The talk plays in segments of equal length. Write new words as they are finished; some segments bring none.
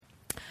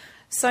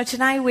So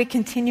today we're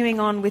continuing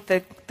on with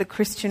the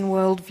Christian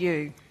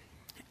worldview.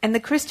 And the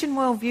Christian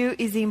worldview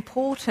is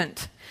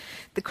important.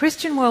 The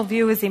Christian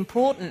worldview is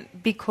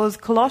important because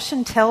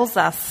Colossians tells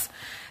us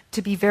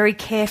to be very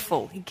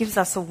careful. It gives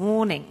us a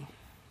warning.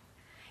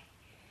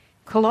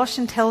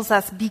 Colossians tells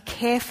us, be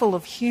careful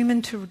of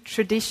human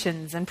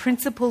traditions and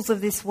principles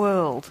of this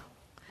world,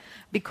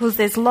 because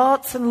there's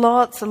lots and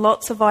lots and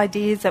lots of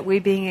ideas that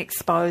we're being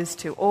exposed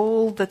to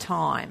all the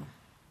time.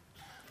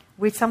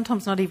 We're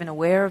sometimes not even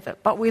aware of it,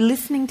 but we're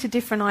listening to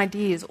different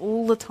ideas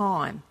all the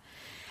time.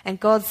 And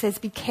God says,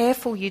 be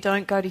careful you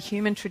don't go to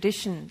human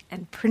tradition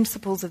and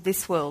principles of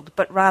this world,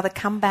 but rather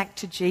come back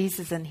to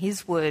Jesus and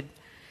his word,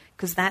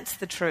 because that's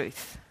the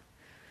truth.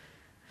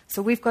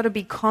 So we've got to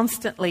be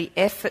constantly,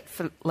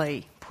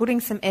 effortfully, putting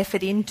some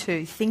effort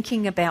into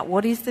thinking about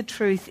what is the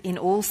truth in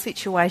all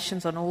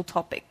situations on all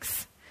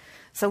topics.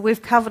 So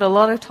we've covered a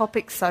lot of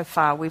topics so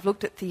far. We've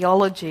looked at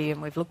theology, and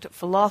we've looked at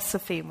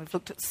philosophy, and we've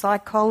looked at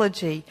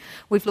psychology,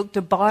 we've looked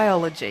at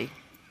biology.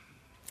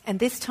 And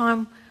this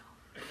time,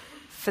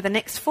 for the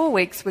next 4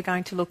 weeks, we're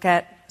going to look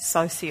at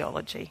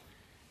sociology.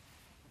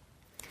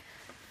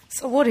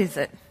 So what is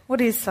it? What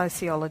is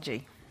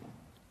sociology?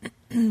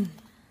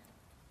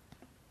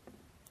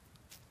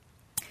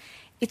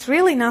 It's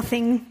really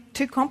nothing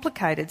too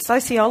complicated.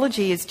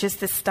 Sociology is just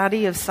the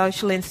study of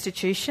social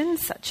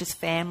institutions such as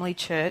family,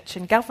 church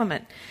and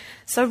government.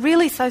 So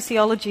really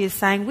sociology is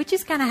saying we're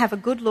just going to have a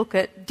good look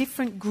at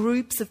different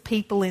groups of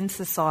people in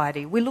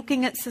society. We're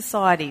looking at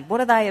society.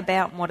 What are they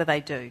about and what do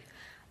they do?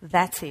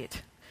 That's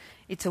it.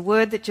 It's a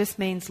word that just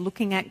means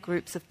looking at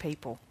groups of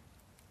people.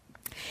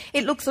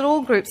 It looks at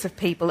all groups of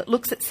people. It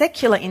looks at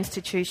secular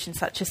institutions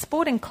such as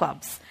sporting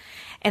clubs.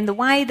 And the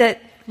way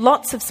that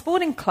lots of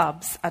sporting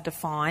clubs are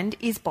defined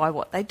is by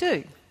what they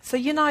do. So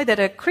you know that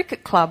a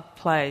cricket club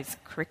plays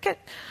cricket,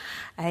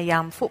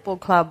 a football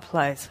club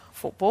plays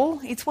football.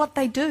 It's what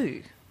they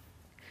do.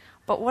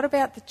 But what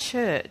about the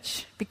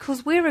church?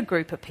 Because we're a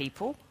group of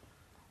people.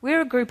 We're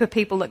a group of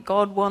people that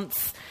God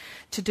wants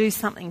to do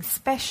something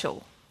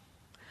special.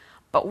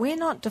 But we're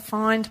not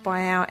defined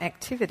by our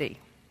activity.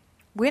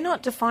 We're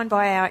not defined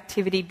by our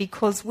activity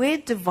because we're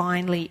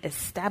divinely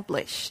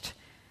established.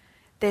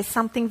 There's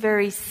something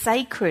very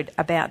sacred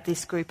about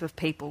this group of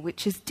people,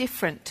 which is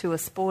different to a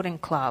sporting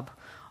club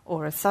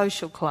or a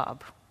social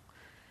club.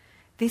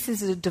 This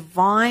is a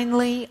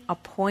divinely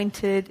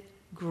appointed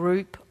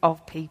group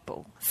of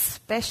people,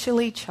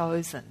 specially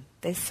chosen.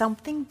 There's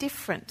something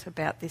different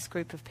about this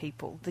group of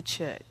people, the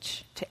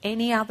church, to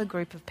any other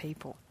group of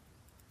people.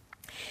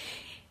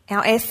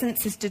 Our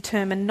essence is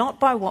determined not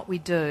by what we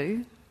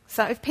do.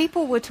 So if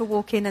people were to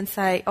walk in and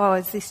say, oh,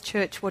 is this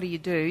church, what do you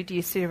do? Do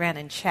you sit around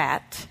and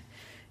chat?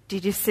 Do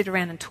you just sit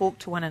around and talk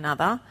to one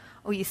another?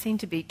 Or you seem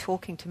to be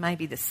talking to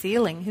maybe the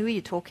ceiling. Who are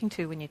you talking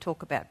to when you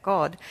talk about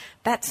God?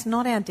 That's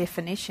not our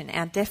definition.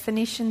 Our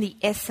definition, the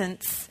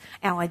essence,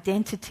 our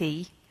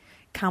identity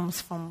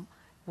comes from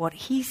what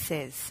he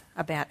says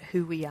about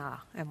who we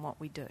are and what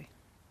we do.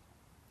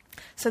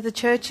 So the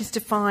church is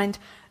defined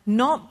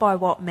not by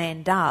what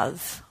man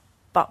does,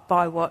 but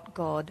by what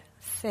God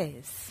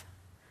says.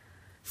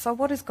 So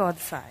what does God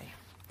say?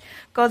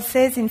 God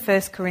says in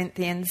 1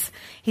 Corinthians,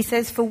 he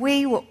says, for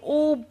we were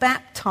all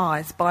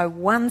baptised by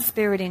one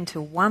Spirit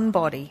into one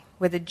body,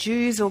 whether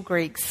Jews or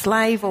Greeks,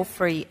 slave or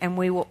free, and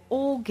we were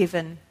all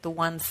given the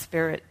one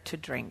Spirit to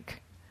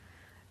drink.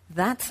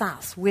 That's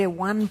us. We're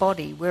one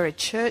body. We're a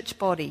church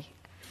body.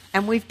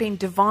 And we've been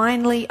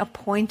divinely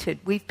appointed.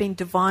 We've been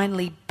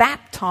divinely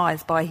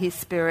baptised by his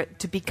Spirit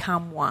to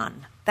become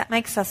one. That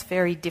makes us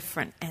very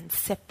different and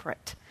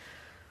separate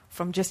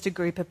from just a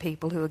group of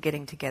people who are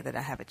getting together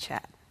to have a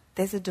chat.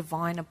 There's a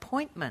divine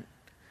appointment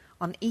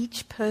on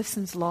each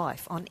person's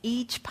life, on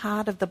each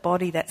part of the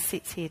body that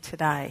sits here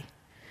today.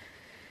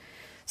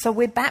 So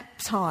we're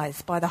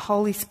baptised by the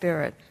Holy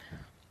Spirit.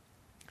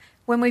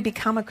 When we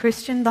become a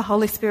Christian, the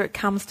Holy Spirit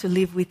comes to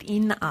live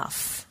within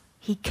us.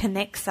 He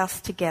connects us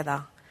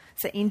together.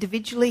 So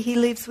individually he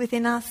lives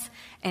within us,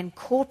 and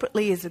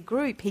corporately as a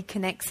group he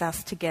connects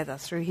us together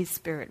through his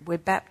Spirit. We're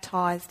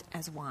baptised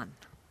as one.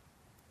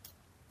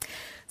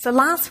 So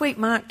last week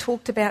Mark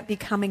talked about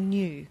becoming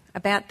new,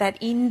 about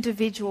that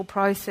individual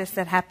process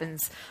that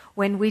happens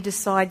when we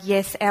decide,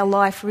 yes, our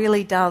life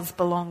really does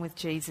belong with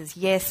Jesus.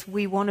 Yes,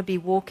 we want to be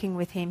walking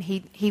with him.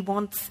 He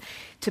wants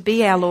to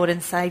be our Lord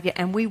and Saviour,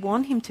 and we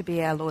want him to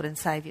be our Lord and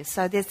Saviour.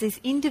 So there's this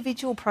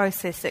individual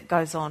process that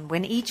goes on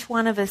when each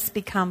one of us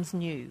becomes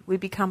new. We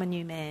become a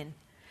new man.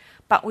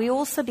 But we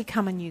also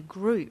become a new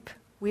group.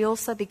 We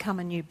also become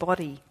a new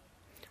body.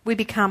 We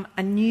become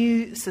a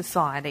new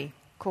society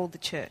called the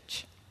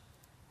church.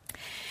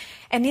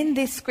 And in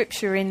this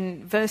scripture,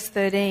 in verse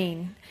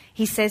 13,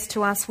 he says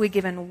to us, we're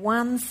given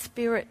one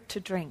Spirit to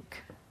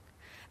drink.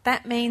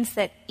 That means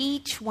that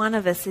each one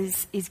of us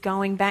is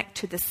going back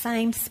to the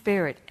same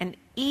Spirit, and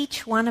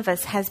each one of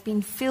us has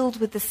been filled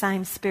with the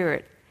same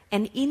Spirit.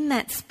 And in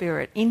that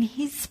Spirit, in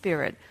his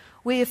Spirit,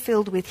 we are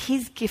filled with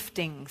his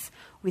giftings,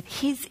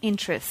 with his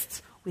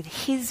interests,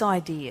 with his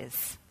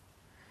ideas.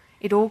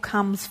 It all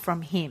comes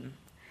from him.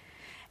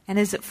 And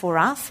is it for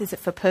us? Is it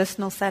for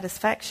personal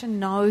satisfaction?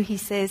 No, he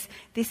says,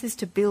 this is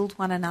to build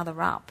one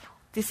another up.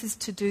 This is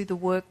to do the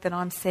work that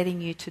I'm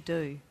setting you to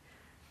do.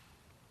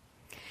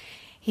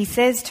 He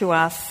says to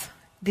us,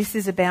 this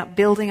is about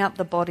building up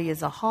the body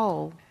as a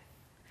whole.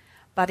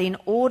 But in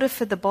order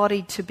for the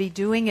body to be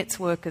doing its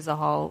work as a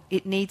whole,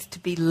 it needs to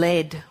be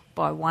led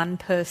by one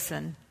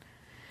person.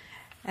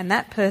 And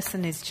that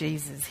person is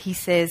Jesus. He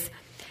says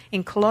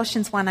in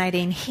Colossians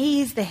 1:18,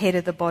 he is the head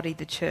of the body,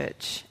 the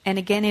church. And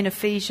again in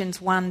Ephesians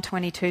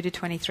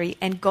 1:22-23,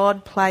 and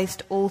God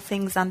placed all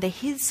things under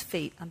his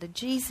feet, under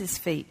Jesus'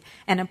 feet,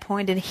 and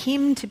appointed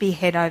him to be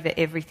head over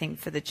everything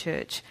for the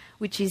church,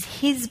 which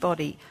is his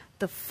body,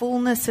 the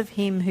fullness of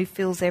him who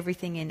fills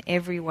everything in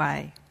every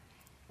way.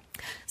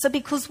 So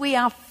because we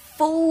are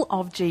full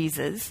of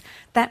Jesus,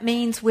 that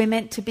means we're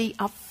meant to be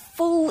a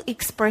full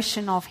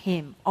expression of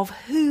him, of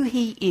who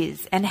he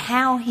is and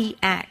how he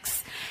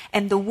acts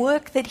and the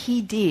work that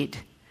he did.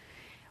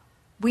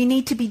 We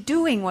need to be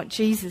doing what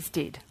Jesus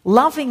did,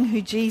 loving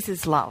who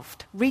Jesus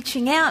loved,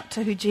 reaching out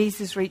to who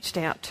Jesus reached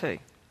out to.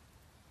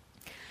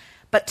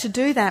 But to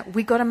do that,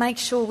 we've got to make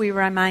sure we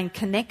remain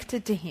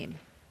connected to him,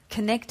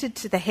 connected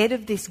to the head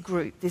of this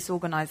group, this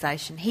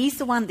organisation. He's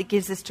the one that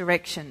gives us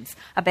directions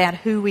about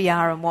who we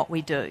are and what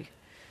we do.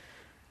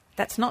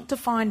 That's not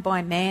defined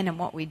by man and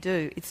what we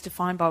do. It's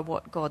defined by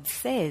what God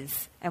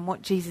says and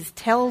what Jesus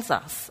tells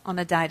us on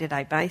a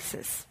day-to-day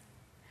basis.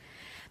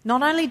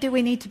 Not only do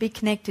we need to be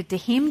connected to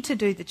him to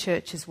do the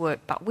church's work,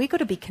 but we've got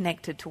to be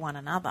connected to one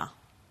another.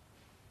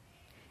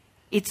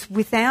 It's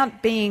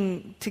without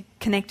being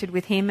connected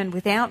with him and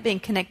without being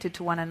connected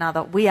to one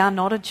another, we are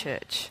not a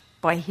church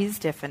by his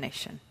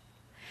definition.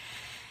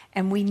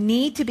 And we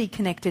need to be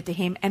connected to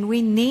him and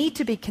we need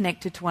to be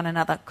connected to one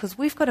another because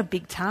we've got a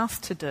big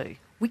task to do.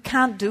 We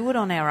can't do it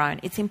on our own.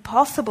 It's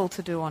impossible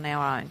to do on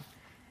our own.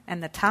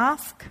 And the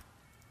task?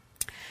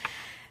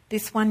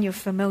 This one you're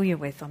familiar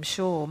with, I'm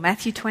sure.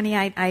 Matthew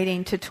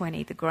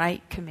 28:18-20, the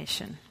Great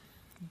Commission.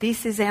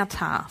 This is our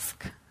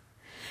task.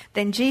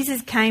 Then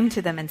Jesus came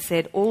to them and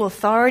said, all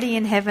authority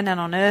in heaven and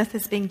on earth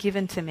has been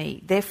given to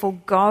me. Therefore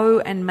go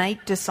and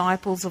make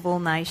disciples of all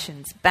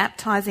nations,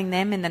 baptizing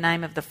them in the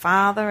name of the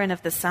Father and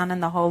of the Son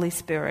and the Holy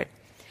Spirit,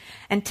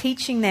 and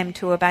teaching them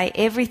to obey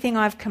everything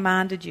I've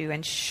commanded you,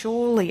 and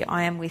surely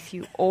I am with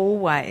you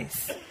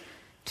always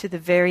to the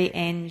very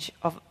end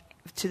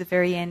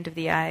of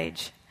the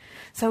age.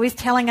 So he's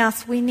telling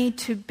us we need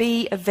to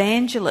be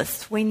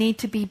evangelists, we need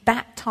to be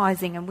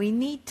baptizing, and we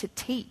need to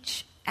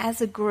teach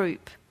as a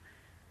group,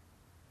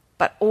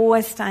 but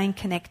always staying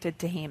connected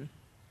to him.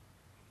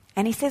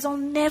 And he says, I'll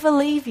never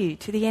leave you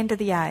to the end of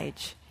the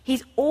age.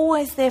 He's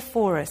always there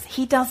for us.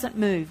 He doesn't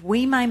move.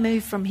 We may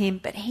move from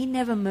him, but he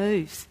never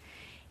moves.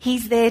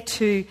 He's there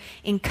to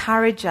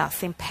encourage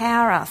us,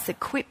 empower us,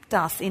 equip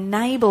us,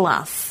 enable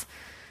us,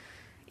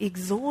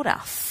 exhort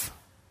us.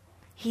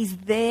 He's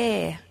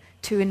there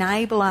to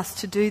enable us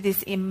to do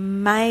this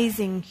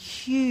amazing,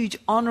 huge,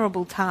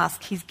 honourable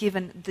task he's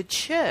given the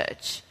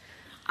church,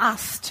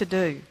 us to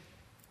do.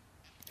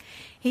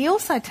 He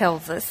also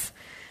tells us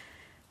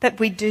that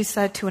we do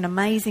so to an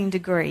amazing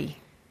degree.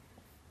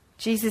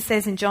 Jesus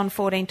says in John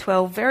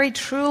 14:12, very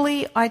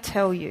truly I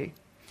tell you,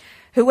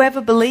 whoever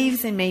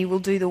believes in me will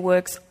do the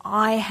works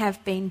I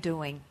have been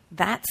doing.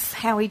 That's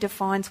how he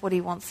defines what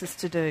he wants us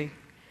to do.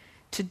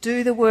 To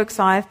do the works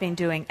I have been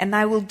doing. And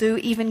they will do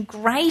even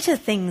greater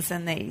things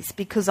than these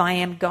because I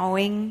am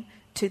going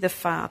to the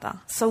Father.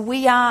 So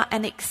we are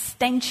an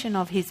extension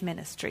of his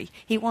ministry.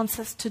 He wants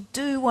us to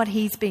do what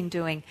he's been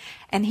doing.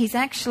 And he's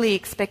actually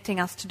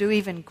expecting us to do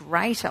even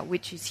greater,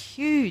 which is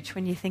huge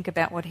when you think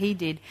about what he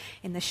did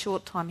in the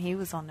short time he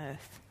was on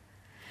earth.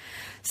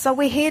 So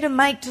we're here to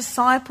make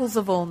disciples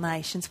of all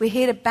nations. We're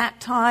here to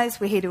baptize,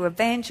 we're here to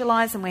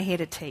evangelize, and we're here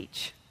to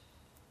teach.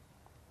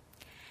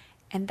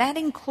 And that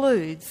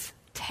includes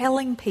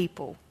telling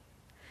people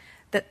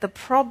that the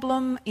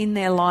problem in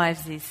their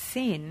lives is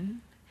sin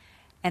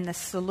and the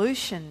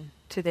solution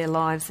to their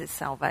lives is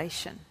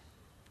salvation.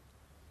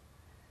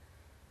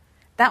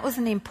 That was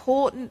an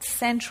important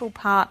central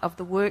part of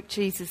the work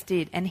Jesus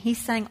did. And he's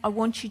saying, I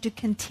want you to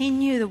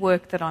continue the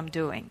work that I'm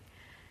doing,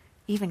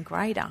 even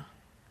greater.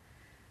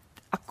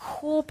 A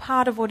core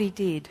part of what he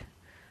did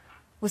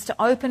was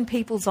to open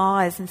people's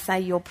eyes and say,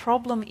 your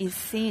problem is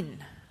sin.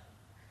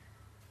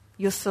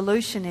 Your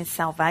solution is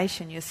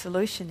salvation. Your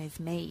solution is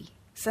me.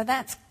 So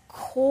that's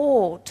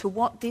core to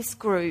what this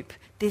group,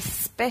 this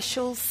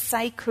special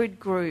sacred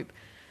group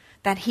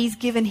that he's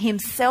given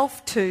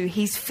himself to,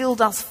 he's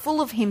filled us full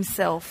of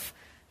himself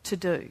to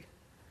do.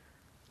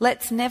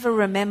 Let's never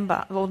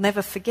remember or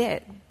never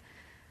forget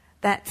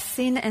that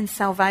sin and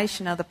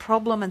salvation are the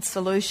problem and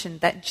solution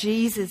that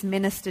Jesus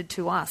ministered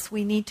to us.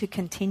 We need to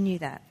continue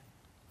that.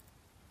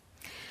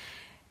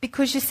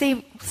 Because you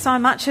see, so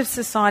much of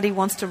society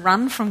wants to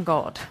run from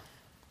God.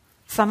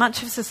 So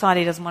much of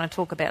society doesn't want to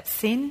talk about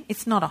sin.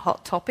 It's not a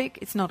hot topic.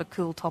 It's not a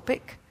cool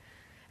topic.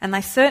 And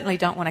they certainly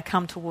don't want to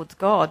come towards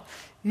God.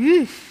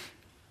 Oof.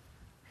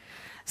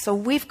 So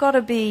we've got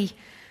to be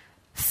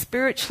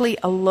spiritually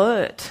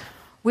alert.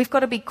 We've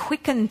got to be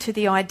quickened to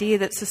the idea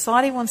that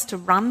society wants to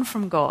run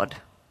from God.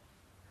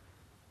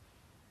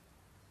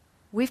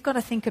 We've got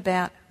to think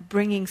about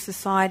bringing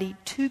society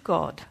to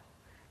God.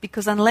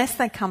 Because unless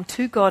they come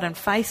to God and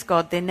face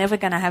God, they're never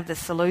going to have the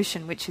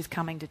solution, which is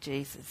coming to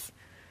Jesus.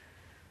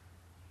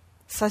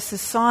 So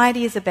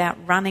society is about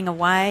running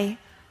away.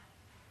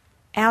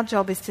 Our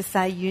job is to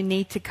say, you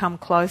need to come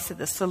closer.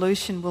 The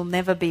solution will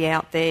never be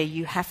out there.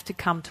 You have to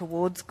come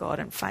towards God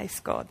and face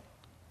God.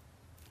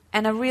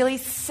 And a really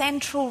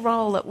central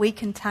role that we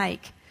can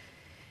take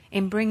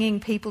in bringing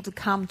people to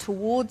come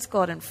towards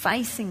God and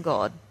facing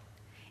God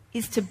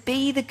is to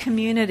be the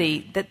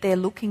community that they're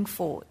looking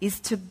for, is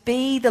to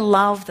be the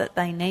love that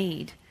they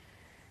need.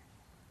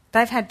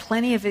 They've had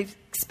plenty of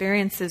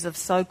experiences of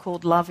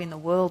so-called love in the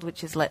world which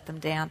has let them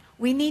down.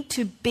 We need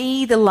to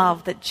be the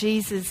love that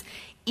Jesus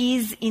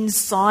is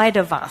inside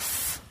of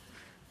us.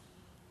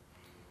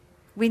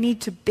 We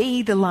need to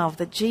be the love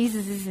that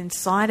Jesus is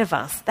inside of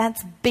us.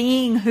 That's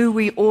being who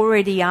we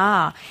already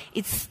are.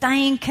 It's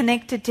staying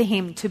connected to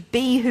Him to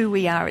be who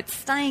we are. It's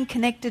staying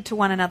connected to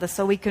one another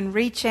so we can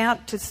reach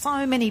out to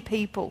so many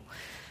people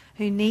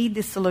who need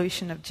the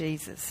solution of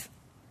Jesus.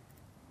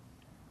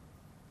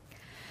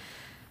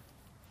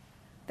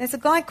 There's a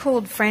guy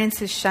called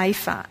Francis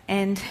Schaeffer,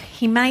 and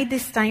he made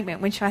this statement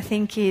which I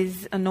think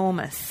is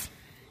enormous.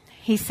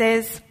 He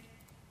says,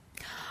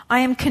 I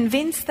am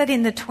convinced that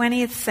in the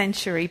 20th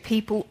century,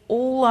 people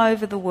all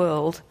over the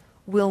world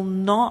will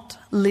not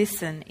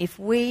listen if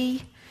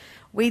we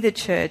the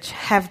church,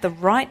 have the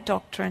right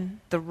doctrine,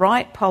 the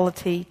right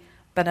polity,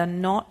 but are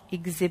not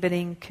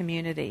exhibiting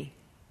community.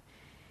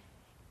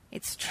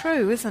 It's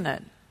true, isn't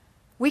it?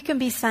 We can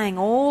be saying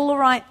all the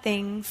right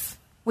things.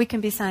 We can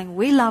be saying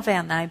we love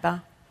our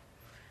neighbour.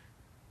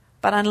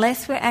 But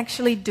unless we're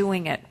actually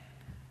doing it,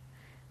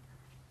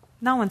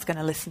 no one's going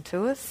to listen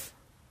to us.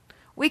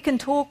 We can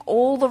talk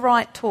all the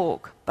right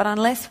talk, but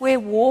unless we're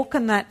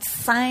walking that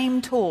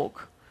same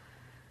talk,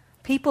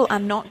 people are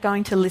not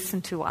going to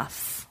listen to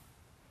us.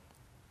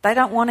 They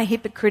don't want a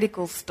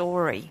hypocritical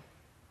story.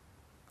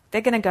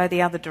 They're going to go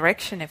the other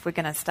direction if we're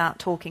going to start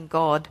talking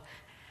God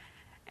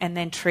and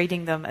then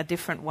treating them a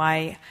different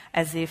way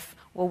as if,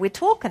 well, we're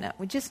talking it,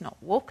 we're just not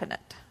walking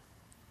it.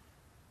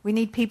 We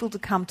need people to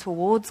come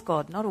towards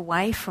God, not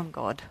away from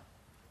God.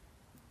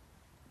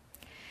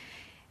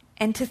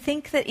 And to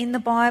think that in the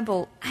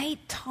Bible,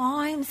 8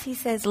 times He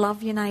says,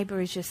 love your neighbour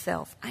as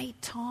yourself. 8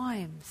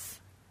 times.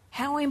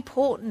 How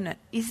important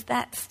is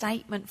that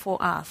statement for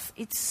us?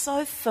 It's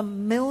so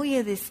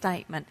familiar, this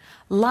statement.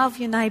 Love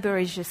your neighbour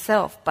as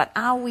yourself. But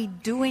are we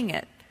doing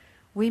it?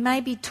 We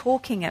may be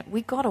talking it.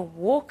 We've got to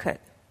walk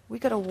it. We've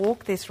got to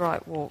walk this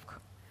right walk.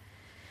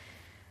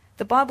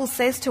 The Bible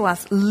says to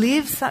us,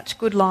 live such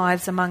good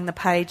lives among the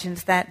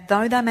pagans that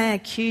though they may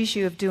accuse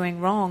you of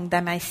doing wrong,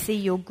 they may see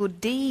your good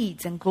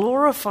deeds and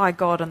glorify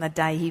God on the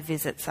day He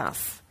visits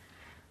us.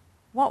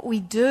 What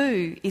we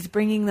do is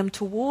bringing them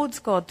towards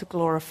God to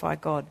glorify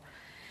God.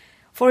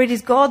 For it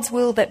is God's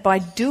will that by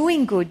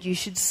doing good you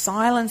should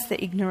silence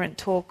the ignorant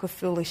talk of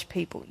foolish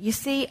people. You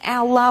see,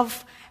 our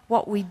love,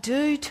 what we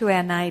do to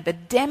our neighbour,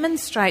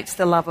 demonstrates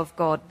the love of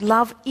God.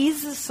 Love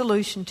is the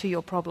solution to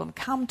your problem.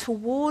 Come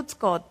towards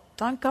God.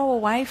 Don't go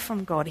away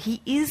from God.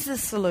 He is the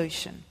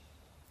solution.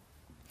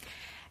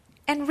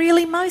 And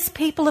really, most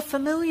people are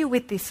familiar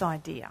with this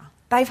idea.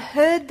 They've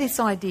heard this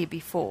idea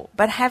before,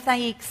 but have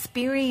they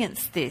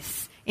experienced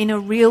this in a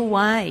real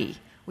way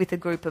with a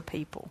group of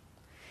people?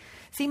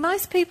 See,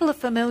 most people are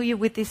familiar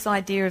with this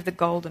idea of the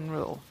golden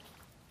rule.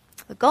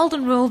 The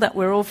golden rule that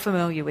we're all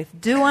familiar with,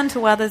 do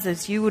unto others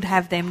as you would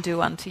have them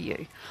do unto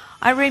you.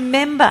 I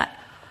remember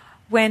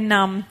when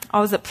I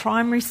was at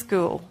primary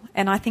school,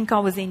 and I think I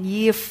was in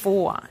year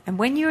 4. And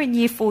when you're in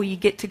year 4, you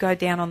get to go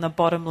down on the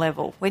bottom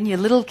level. When you're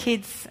little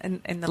kids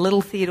in the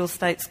little Theodore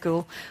State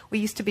School, we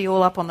used to be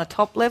all up on the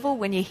top level.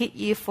 When you hit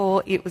year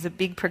 4, it was a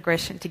big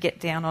progression to get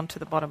down onto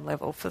the bottom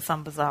level for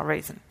some bizarre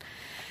reason.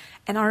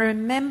 And I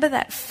remember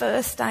that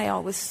first day I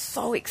was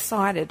so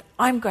excited.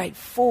 I'm grade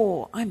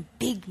 4. I'm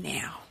big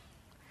now.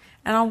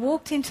 And I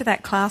walked into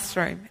that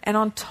classroom, and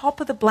on top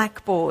of the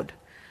blackboard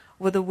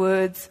were the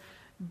words,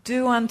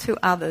 do unto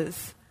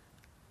others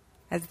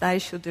as they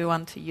shall do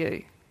unto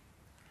you.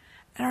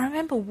 And I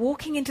remember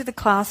walking into the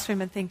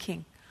classroom and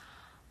thinking,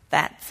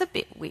 that's a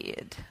bit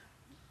weird.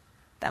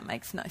 That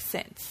makes no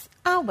sense.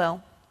 Oh,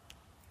 well.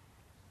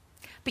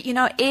 But you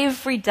know,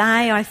 every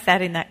day I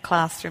sat in that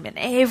classroom and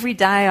every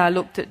day I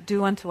looked at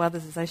do unto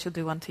others as they shall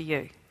do unto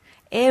you.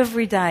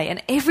 Every day.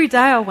 And every day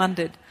I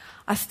wondered,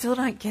 I still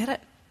don't get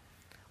it.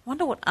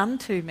 Wonder what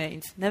unto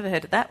means. Never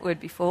heard of that word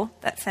before.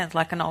 That sounds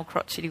like an old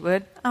crotchety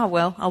word. Oh,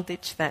 well, I'll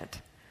ditch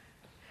that.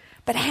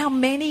 But how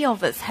many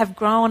of us have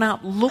grown up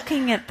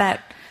looking at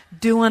that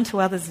do unto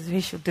others as we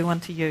shall do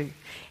unto you?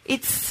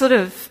 It's sort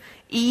of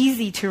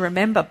easy to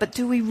remember, but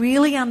do we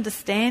really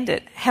understand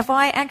it? Have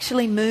I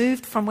actually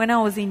moved from when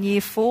I was in year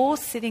 4,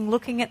 sitting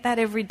looking at that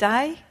every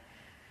day?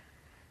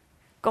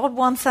 God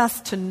wants us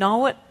to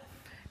know it,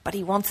 but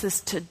He wants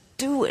us to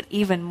do it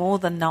even more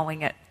than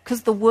knowing it,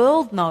 because the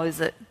world knows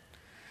it,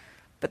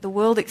 But the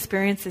world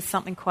experiences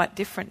something quite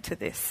different to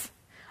this.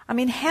 I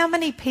mean, how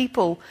many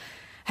people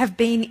have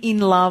been in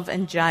love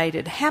and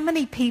jaded? How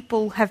many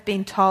people have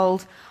been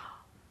told,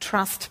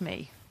 trust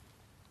me,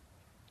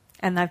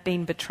 and they've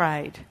been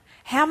betrayed?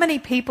 How many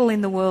people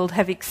in the world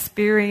have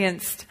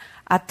experienced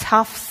a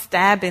tough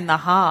stab in the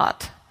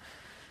heart?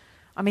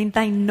 I mean,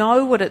 they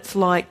know what it's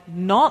like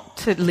not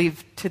to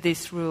live to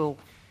this rule.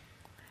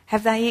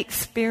 Have they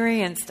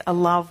experienced a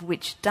love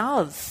which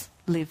does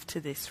live to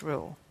this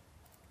rule?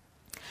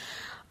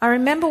 I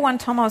remember one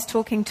time I was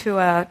talking to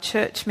a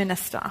church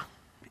minister,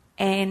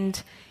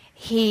 and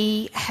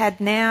he had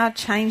now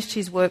changed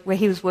his work where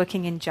he was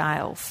working in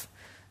jails.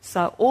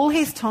 So all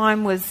his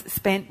time was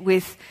spent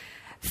with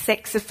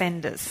sex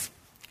offenders,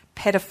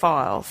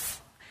 pedophiles,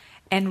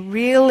 and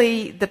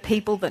really the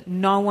people that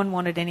no one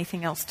wanted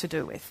anything else to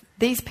do with.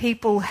 These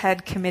people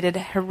had committed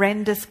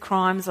horrendous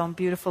crimes on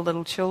beautiful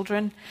little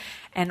children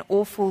and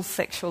awful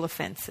sexual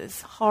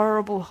offences.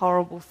 Horrible,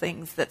 horrible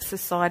things that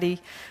society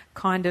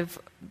kind of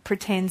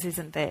pretends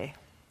isn't there.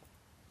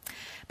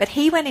 But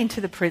he went into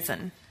the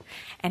prison,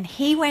 and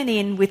he went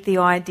in with the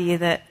idea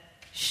that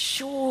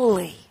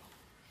surely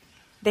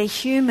they're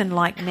human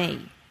like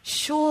me.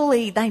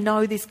 Surely they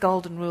know this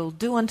golden rule,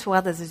 do unto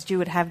others as you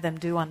would have them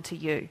do unto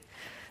you.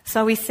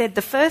 So he said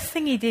the first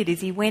thing he did is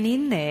he went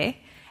in there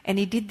and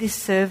he did this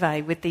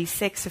survey with these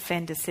sex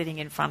offenders sitting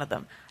in front of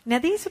them. Now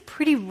these are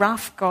pretty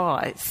rough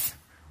guys,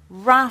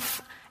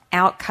 rough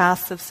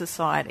outcasts of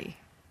society.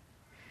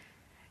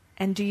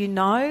 And do you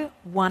know,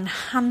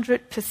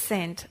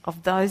 100%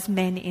 of those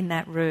men in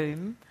that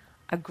room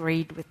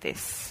agreed with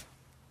this.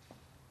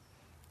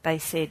 They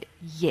said,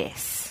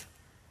 yes,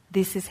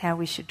 this is how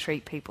we should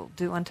treat people.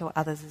 Do unto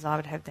others as I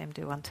would have them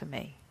do unto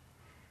me.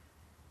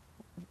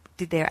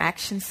 Did their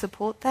actions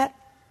support that?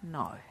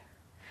 No.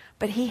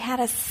 But he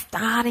had a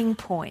starting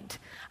point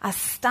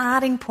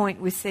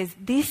which says,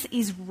 this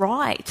is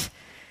right.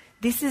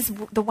 This is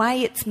the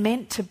way it's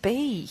meant to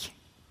be.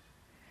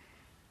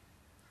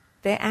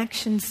 Their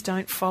actions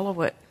don't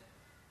follow it.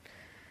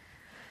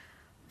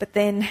 But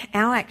then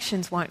our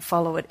actions won't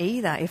follow it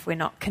either if we're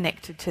not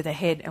connected to the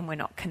head and we're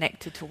not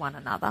connected to one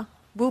another.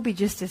 We'll be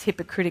just as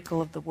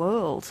hypocritical of the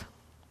world.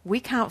 We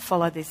can't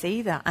follow this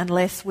either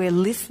unless we're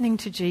listening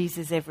to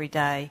Jesus every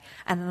day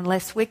and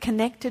unless we're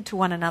connected to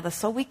one another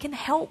so we can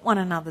help one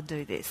another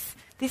do this.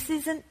 This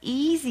isn't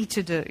easy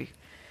to do.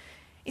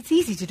 It's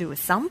easy to do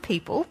with some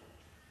people.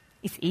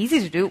 It's easy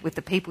to do it with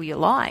the people you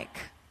like.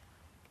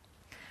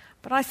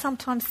 But I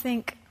sometimes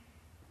think,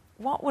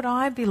 what would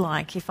I be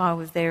like if I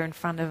was there in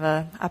front of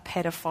a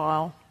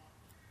pedophile?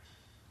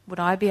 Would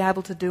I be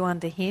able to do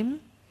unto him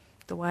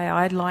the way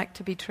I'd like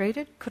to be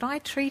treated? Could I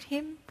treat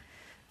him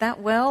that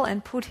well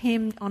and put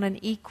him on an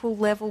equal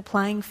level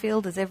playing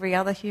field as every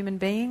other human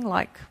being,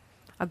 like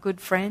a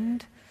good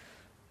friend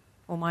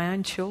or my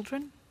own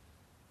children?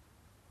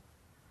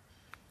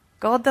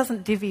 God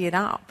doesn't divvy it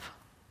up.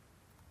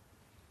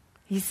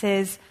 He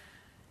says,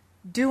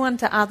 do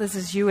unto others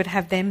as you would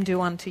have them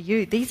do unto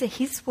you. These are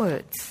his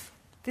words.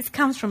 This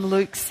comes from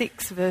Luke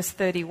 6, verse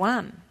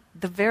 31.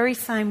 The very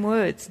same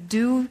words,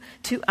 do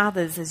to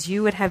others as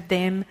you would have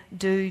them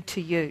do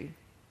to you.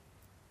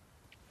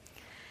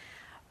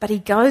 But he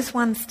goes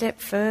one step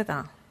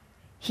further.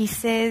 He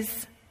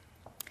says,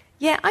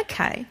 yeah,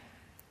 okay,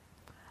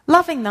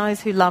 loving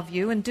those who love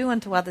you and do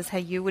unto others how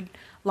you would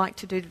like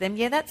to do to them,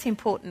 yeah, that's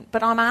important.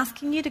 But I'm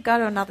asking you to go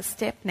to another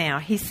step now.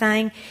 He's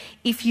saying,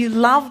 if you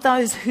love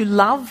those who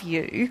love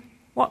you,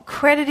 what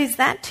credit is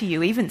that to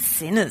you? Even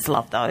sinners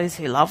love those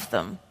who love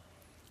them.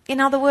 In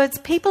other words,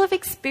 people have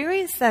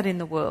experienced that in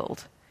the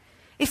world.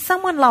 If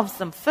someone loves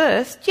them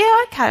first,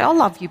 yeah, okay, I'll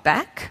love you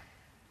back.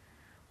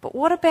 But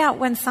what about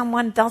when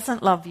someone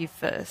doesn't love you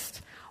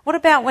first? What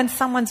about when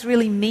someone's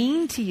really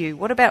mean to you?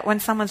 What about when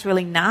someone's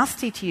really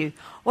nasty to you?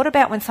 What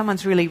about when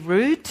someone's really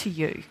rude to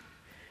you?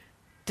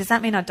 Does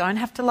that mean I don't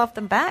have to love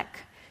them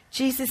back?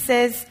 Jesus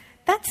says,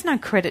 that's no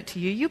credit to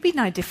you. You'll be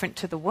no different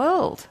to the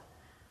world.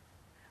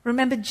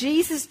 Remember,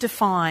 Jesus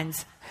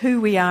defines who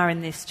we are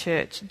in this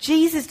church.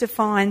 Jesus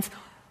defines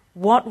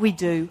what we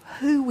do,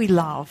 who we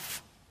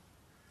love,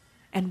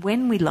 and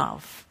when we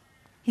love.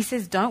 He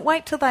says, don't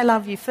wait till they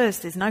love you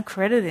first. There's no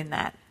credit in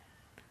that.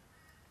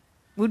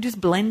 We'll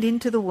just blend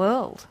into the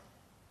world.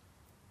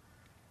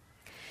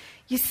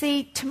 You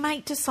see, to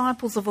make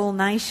disciples of all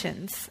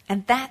nations,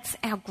 and that's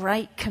our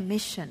great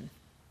commission,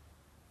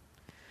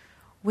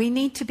 we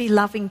need to be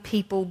loving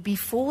people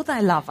before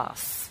they love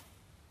us.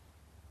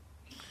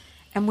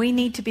 And we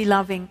need to be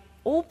loving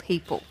all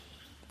people,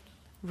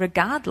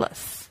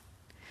 regardless.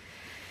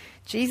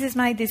 Jesus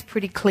made this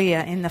pretty clear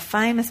in the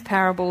famous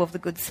parable of the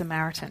Good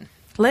Samaritan.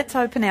 Let's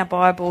open our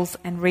Bibles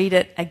and read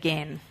it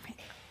again.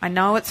 I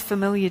know it's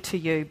familiar to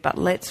you, but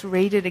let's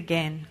read it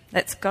again.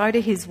 Let's go to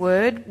his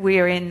word.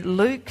 We're in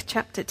Luke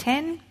chapter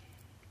 10,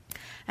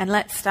 and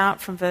let's start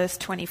from verse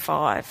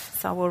 25.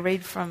 So we'll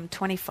read from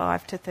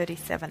 25 to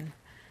 37.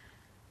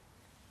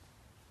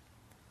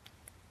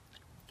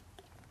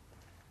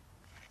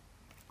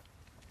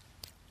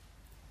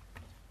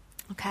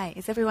 Okay,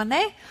 is everyone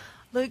there?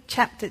 Luke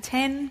chapter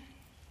 10,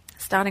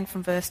 starting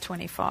from verse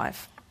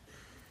 25.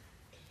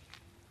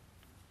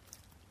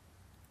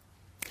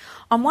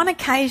 On one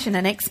occasion,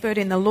 an expert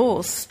in the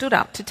law stood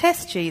up to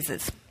test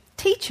Jesus.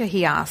 "Teacher,"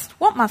 he asked,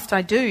 "what must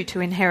I do to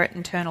inherit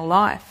eternal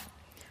life?"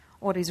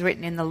 "What is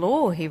written in the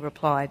law?" he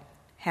replied.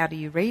 "How do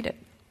you read it?"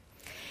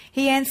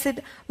 He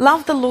answered,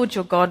 "Love the Lord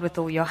your God with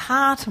all your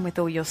heart and with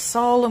all your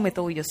soul and with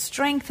all your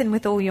strength and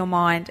with all your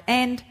mind,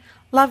 and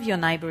love your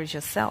neighbour as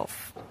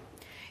yourself."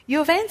 "You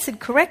have answered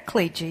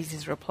correctly,"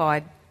 Jesus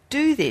replied.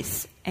 "Do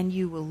this and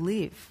you will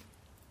live."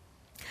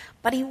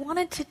 But he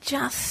wanted to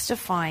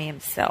justify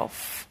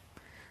himself.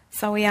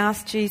 So he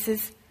asked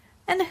Jesus,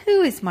 "And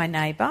who is my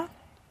neighbour?"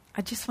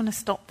 I just want to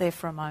stop there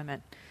for a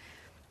moment.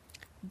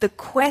 The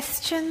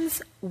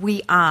questions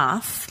we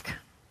ask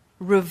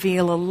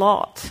reveal a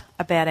lot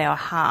about our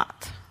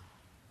heart.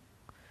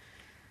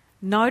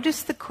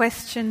 Notice the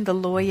question the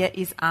lawyer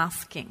is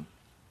asking.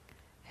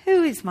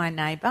 Who is my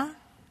neighbour?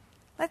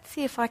 Let's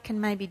see if I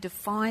can maybe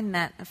define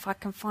that, if I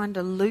can find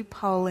a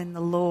loophole in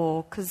the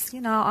law, because,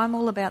 I'm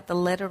all about the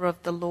letter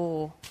of the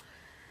law.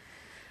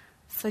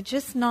 So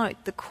just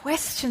note, the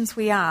questions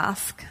we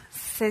ask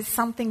says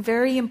something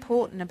very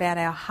important about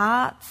our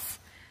hearts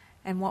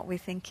and what we're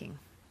thinking.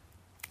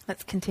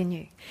 Let's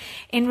continue.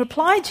 In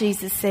reply,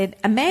 Jesus said,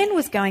 "A man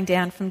was going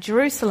down from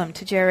Jerusalem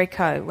to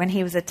Jericho when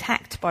he was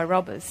attacked by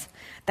robbers.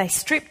 They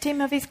stripped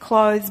him of his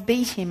clothes,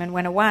 beat him, and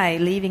went away,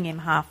 leaving him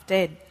half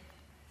dead.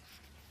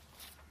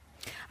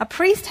 A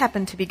priest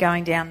happened to be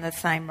going down the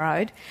same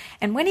road,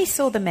 and when he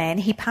saw the man,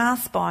 he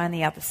passed by on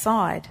the other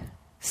side.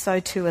 So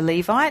too a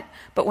Levite,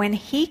 but when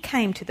he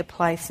came to the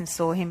place and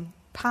saw him,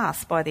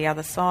 passed by the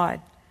other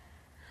side.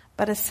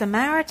 But a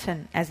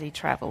Samaritan, as he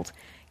travelled,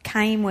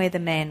 came where the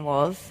man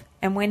was,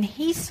 and when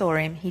he saw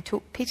him, he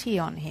took pity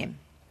on him.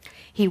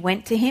 He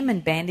went to him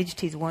and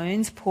bandaged his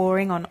wounds,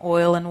 pouring on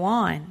oil and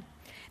wine.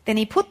 Then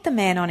he put the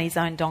man on his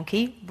own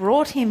donkey,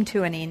 brought him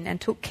to an inn,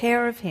 and took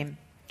care of him.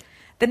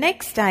 The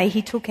next day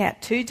he took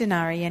out 2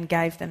 denarii and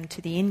gave them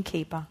to the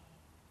innkeeper.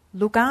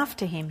 'Look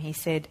after him,' he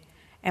said,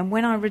 'and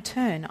when I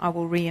return, I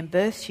will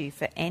reimburse you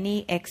for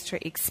any extra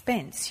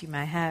expense you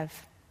may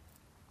have.'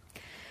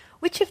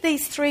 Which of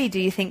these 3 do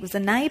you think was a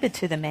neighbour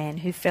to the man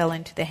who fell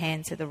into the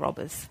hands of the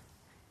robbers?"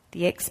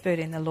 The expert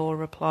in the law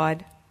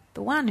replied,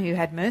 "The one who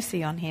had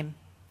mercy on him."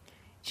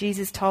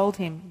 Jesus told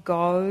him,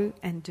 "Go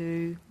and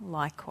do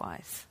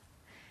likewise."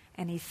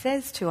 And he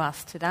says to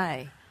us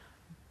today,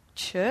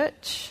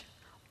 church,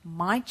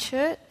 my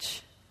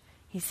church,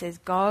 he says,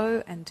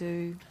 go and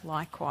do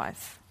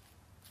likewise.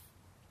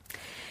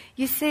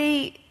 You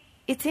see,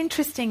 it's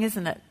interesting,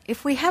 isn't it?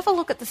 If we have a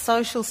look at the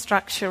social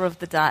structure of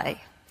the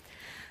day,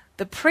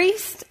 the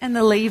priest and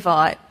the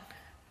Levite,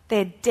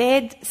 they're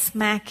dead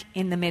smack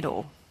in the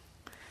middle.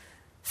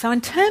 So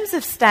in terms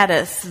of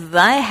status,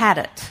 they had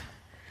it.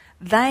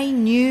 They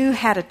knew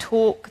how to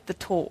talk the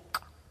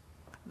talk.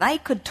 They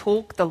could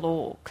talk the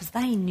law because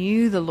they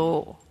knew the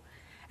law.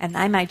 And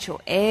they made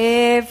sure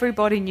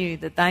everybody knew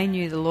that they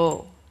knew the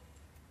law.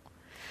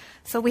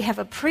 So we have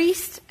a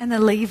priest and a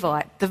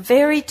Levite, the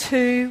very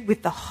 2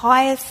 with the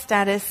highest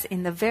status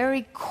in the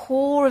very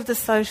core of the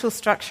social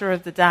structure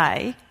of the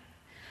day.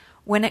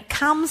 When it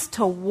comes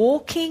to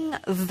walking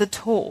the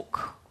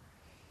talk,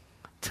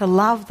 to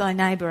love thy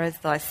neighbour as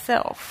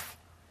thyself,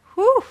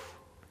 whew,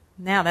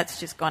 now that's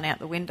just gone out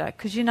the window.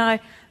 Because,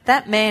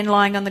 that man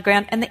lying on the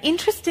ground, and the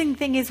interesting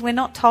thing is we're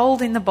not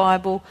told in the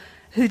Bible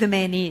who the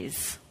man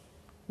is,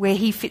 where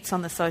he fits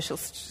on the social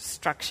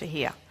structure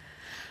here.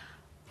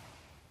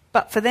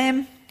 But for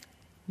them,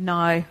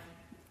 no,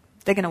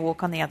 they're going to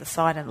walk on the other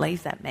side and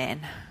leave that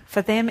man.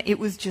 For them, it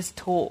was just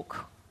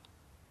talk.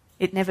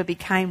 It never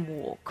became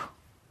walk.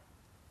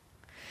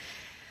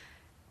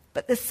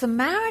 But the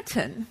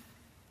Samaritan,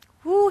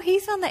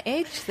 he's on the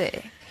edge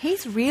there.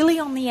 He's really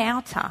on the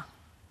outer.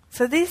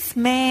 So this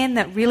man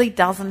that really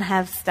doesn't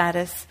have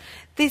status,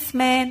 this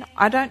man,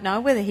 I don't know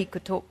whether he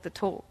could talk the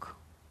talk.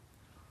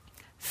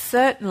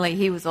 Certainly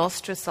he was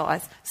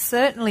ostracised.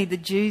 Certainly the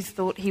Jews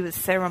thought he was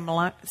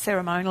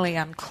ceremonially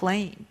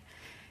unclean.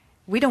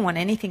 We don't want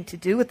anything to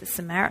do with the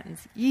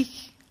Samaritans.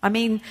 I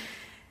mean,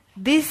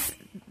 these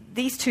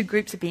 2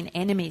 groups have been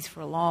enemies for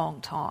a long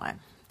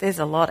time. There's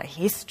a lot of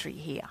history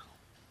here.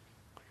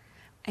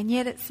 And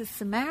yet it's the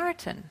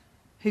Samaritan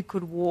who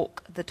could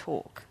walk the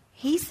talk.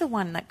 He's the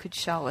one that could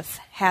show us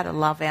how to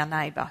love our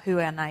neighbour, who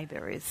our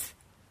neighbour is.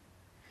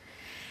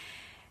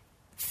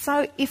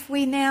 So if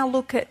we now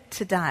look at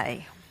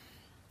today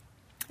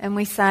and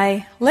we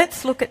say,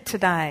 let's look at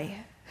today.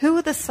 Who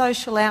are the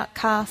social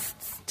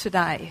outcasts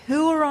today?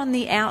 Who are on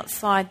the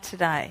outside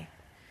today?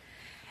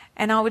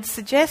 And I would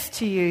suggest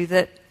to you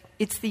that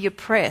it's the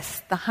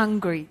oppressed, the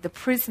hungry, the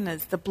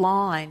prisoners, the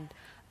blind,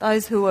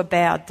 those who are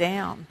bowed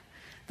down,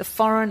 the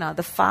foreigner,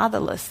 the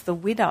fatherless, the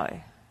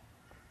widow.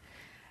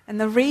 And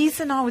the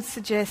reason I would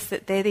suggest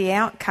that they're the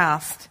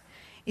outcast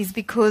is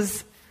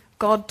because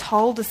God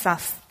told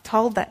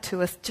that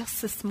to us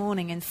just this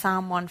morning in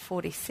Psalm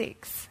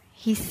 146.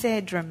 He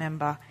said,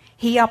 remember,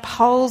 he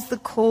upholds the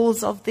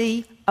cause of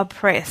the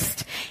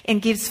oppressed and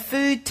gives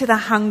food to the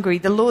hungry.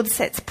 The Lord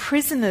sets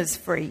prisoners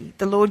free.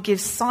 The Lord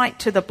gives sight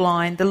to the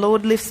blind. The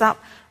Lord lifts up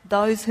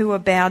those who are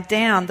bowed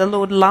down. The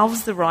Lord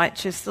loves the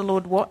righteous. The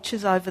Lord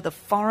watches over the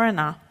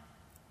foreigner.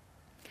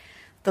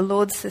 The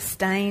Lord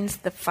sustains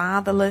the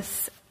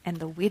fatherless and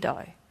the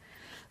widow.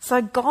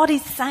 So God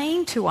is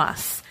saying to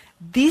us,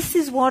 this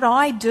is what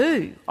I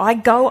do. I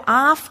go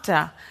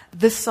after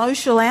the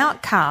social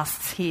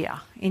outcasts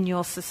here in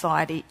your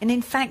society. And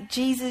in fact,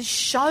 Jesus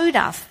showed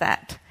us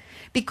that.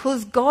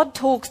 Because God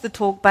talks the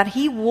talk, but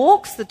he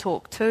walks the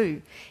talk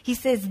too. He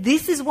says,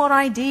 this is what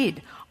I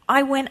did.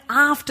 I went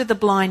after the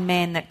blind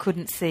man that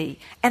couldn't see.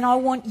 And I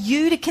want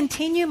you to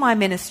continue my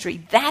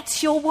ministry.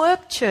 That's your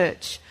work,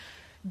 church.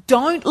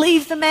 Don't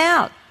leave them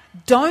out.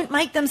 Don't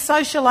make them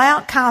social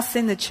outcasts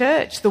in the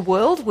church. The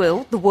world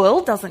will. The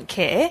world doesn't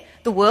care.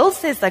 The world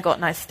says they got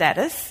no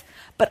status.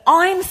 But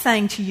I'm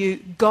saying to you,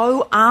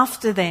 go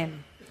after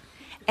them.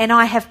 And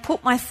I have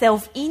put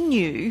myself in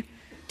you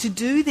to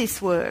do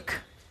this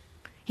work.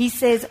 He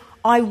says,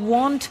 I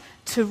want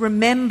to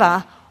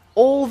remember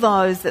all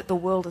those that the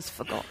world has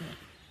forgotten.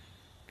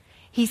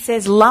 He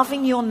says,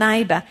 loving your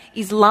neighbour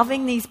is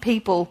loving these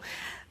people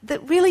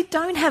that really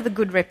don't have a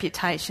good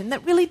reputation,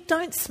 that really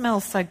don't smell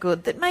so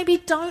good, that maybe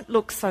don't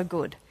look so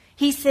good.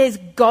 He says,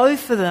 go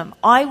for them.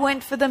 I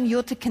went for them.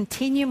 You're to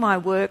continue my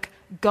work.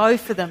 Go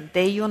for them.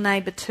 They're your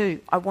neighbour too.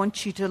 I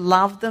want you to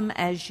love them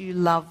as you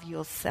love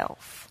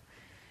yourself.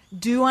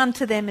 Do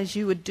unto them as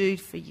you would do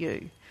for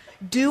you.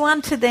 Do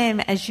unto them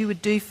as you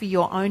would do for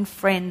your own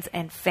friends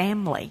and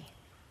family.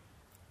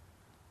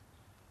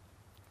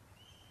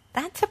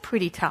 That's a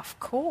pretty tough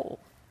call.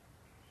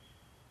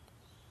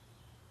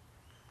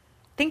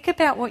 Think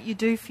about what you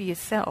do for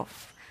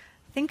yourself.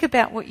 Think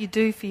about what you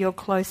do for your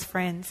close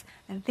friends.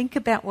 And think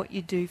about what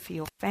you do for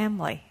your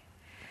family.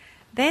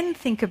 Then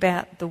think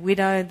about the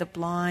widow, the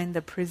blind,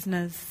 the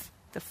prisoners,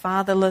 the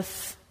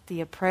fatherless,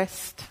 the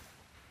oppressed.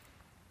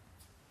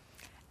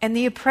 And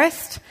the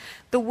oppressed,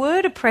 the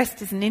word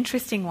oppressed is an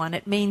interesting one.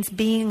 It means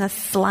being a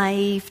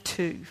slave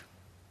to.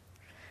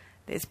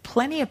 There's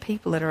plenty of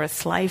people that are a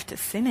slave to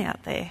sin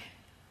out there.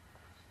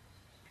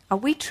 Are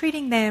we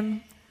treating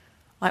them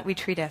like we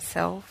treat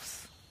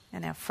ourselves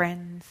and our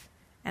friends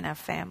and our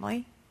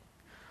family?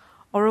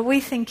 Or are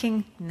we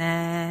thinking,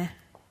 nah,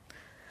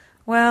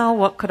 well,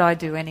 what could I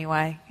do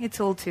anyway?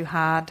 It's all too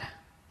hard.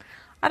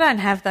 I don't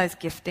have those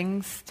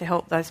giftings to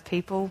help those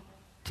people.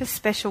 Just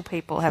special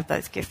people have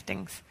those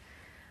giftings.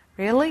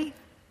 Really?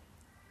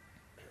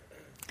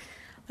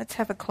 Let's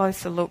have a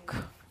closer look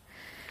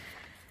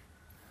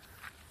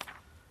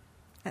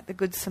at the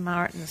Good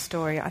Samaritan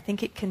story. I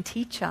think it can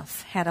teach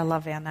us how to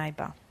love our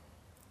neighbour.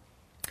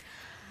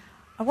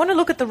 I want to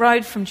look at the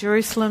road from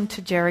Jerusalem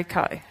to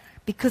Jericho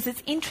because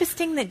it's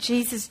interesting that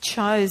Jesus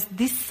chose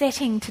this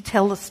setting to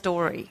tell the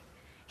story.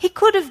 He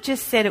could have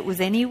just said it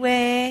was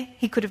anywhere.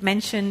 He could have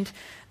mentioned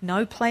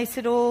no place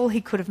at all.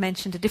 He could have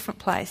mentioned a different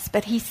place.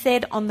 But he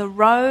said on the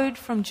road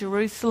from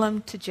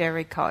Jerusalem to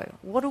Jericho.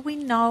 What do we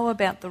know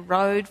about the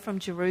road from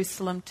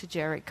Jerusalem to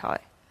Jericho?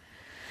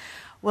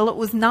 Well, it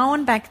was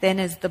known back then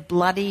as the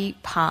Bloody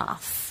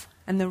Pass.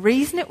 And the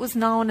reason it was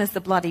known as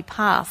the Bloody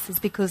Pass is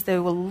because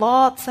there were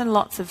lots and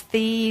lots of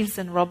thieves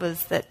and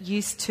robbers that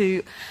used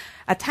to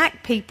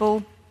attack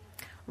people,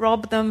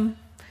 rob them,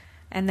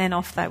 and then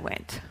off they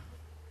went.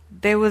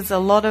 There was a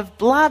lot of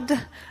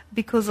blood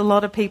because a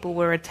lot of people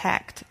were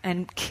attacked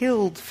and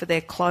killed for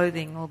their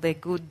clothing or their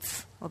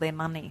goods or their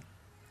money.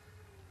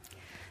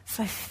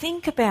 So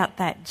think about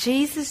that.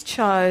 Jesus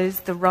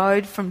chose the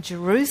road from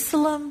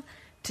Jerusalem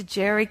to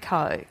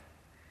Jericho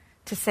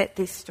to set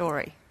this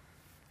story.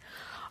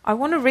 I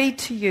want to read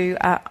to you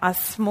a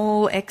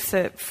small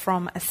excerpt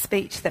from a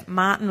speech that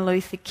Martin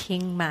Luther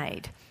King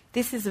made.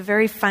 This is a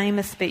very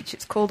famous speech.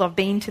 It's called I've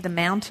Been to the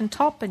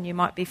Mountaintop, and you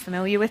might be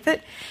familiar with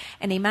it.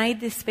 And he made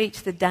this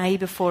speech the day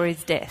before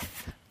his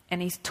death.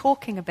 And he's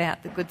talking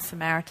about the Good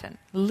Samaritan.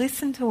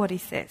 Listen to what he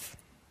says.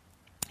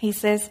 He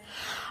says,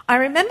 I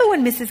remember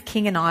when Mrs.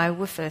 King and I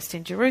were first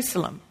in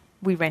Jerusalem.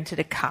 We rented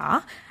a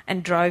car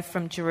and drove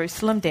from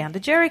Jerusalem down to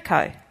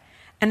Jericho.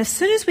 And as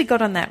soon as we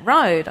got on that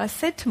road, I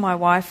said to my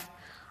wife,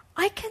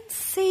 I can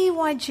see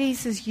why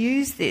Jesus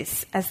used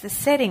this as the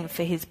setting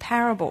for his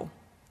parable.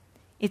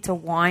 It's a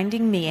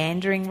winding,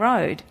 meandering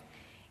road.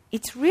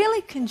 It's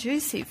really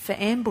conducive for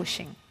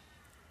ambushing.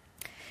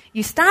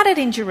 You started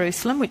in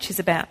Jerusalem, which is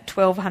about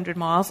 1,200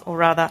 miles, or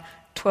rather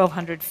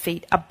 1,200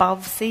 feet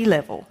above sea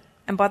level.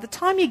 And by the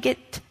time you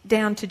get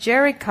down to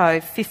Jericho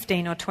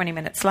 15 or 20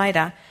 minutes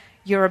later,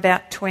 you're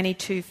about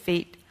 22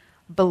 feet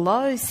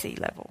below sea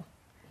level.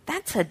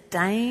 That's a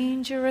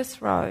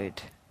dangerous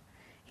road.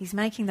 He's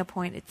making the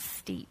point it's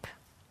steep.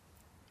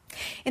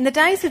 In the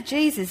days of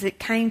Jesus, it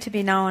came to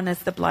be known as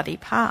the Bloody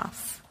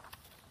Pass.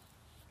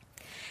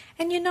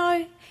 And you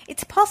know,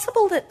 it's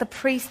possible that the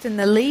priest and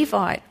the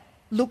Levite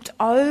looked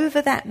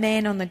over that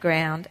man on the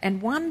ground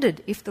and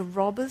wondered if the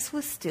robbers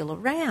were still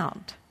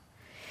around.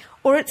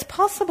 Or it's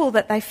possible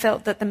that they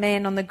felt that the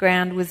man on the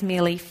ground was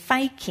merely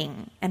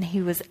faking and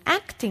he was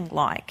acting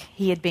like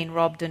he had been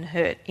robbed and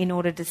hurt in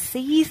order to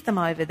seize them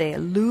over there,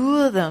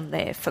 lure them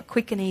there for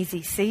quick and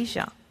easy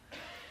seizure.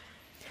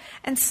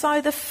 And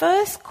so the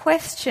first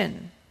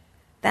question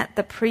that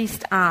the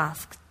priest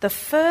asked, the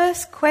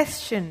first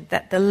question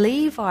that the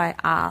Levi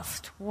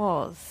asked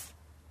was,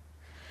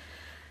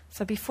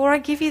 so before I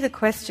give you the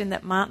question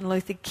that Martin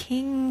Luther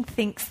King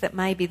thinks that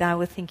maybe they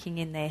were thinking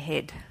in their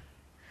head,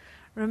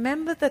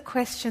 remember the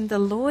question the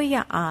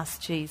lawyer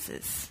asked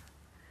Jesus.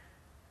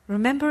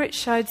 Remember, it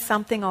showed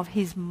something of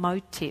his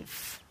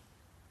motive,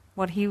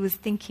 what he was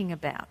thinking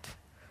about,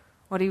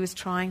 what he was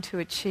trying to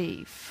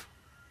achieve.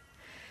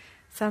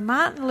 So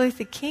Martin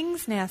Luther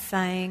King's now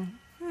saying,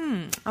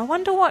 I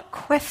wonder what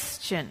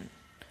question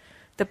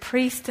the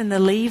priest and the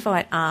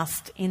Levite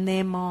asked in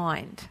their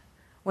mind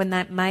when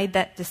they made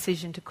that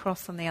decision to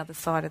cross on the other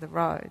side of the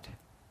road.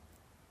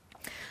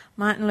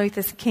 Martin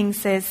Luther King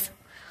says,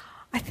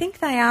 I think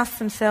they asked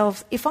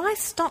themselves, if I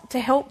stop to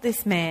help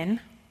this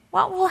man,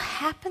 what will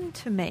happen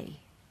to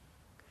me?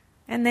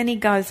 And then he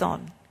goes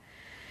on.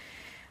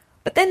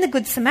 But then the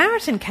Good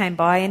Samaritan came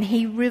by and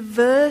he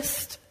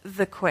reversed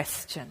the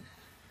question.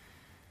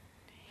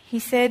 He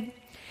said,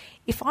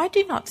 if I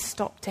do not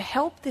stop to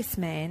help this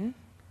man,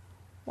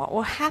 what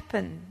will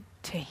happen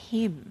to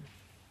him?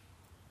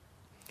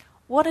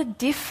 What a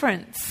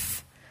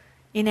difference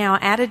in our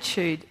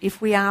attitude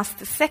if we ask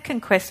the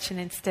second question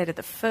instead of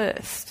the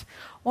first.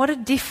 What a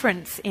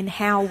difference in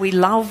how we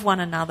love one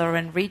another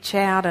and reach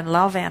out and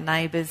love our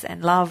neighbours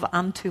and love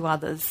unto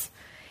others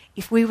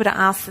if we were to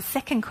ask the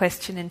second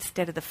question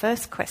instead of the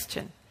first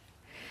question.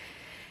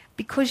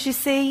 Because you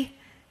see,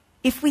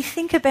 if we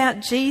think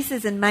about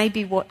Jesus and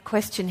maybe what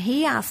question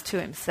he asked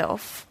to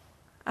himself,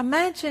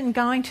 imagine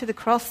going to the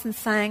cross and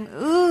saying,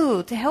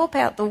 ooh, to help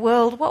out the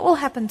world, what will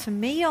happen to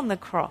me on the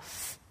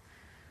cross?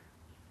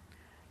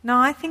 No,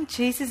 I think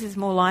Jesus is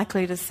more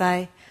likely to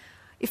say,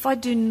 if I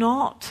do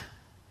not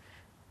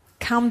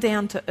come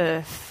down to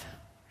earth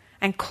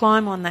and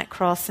climb on that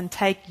cross and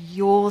take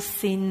your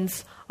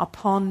sins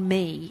upon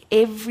me,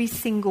 every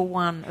single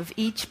one of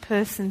each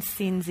person's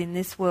sins in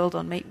this world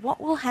on me, what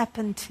will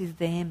happen to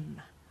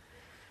them?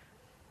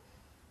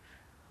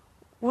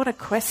 What a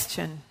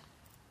question.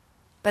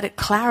 But it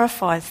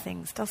clarifies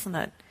things, doesn't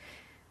it?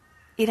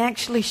 It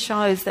actually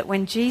shows that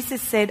when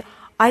Jesus said,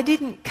 I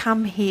didn't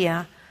come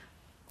here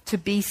to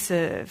be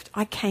served,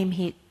 I came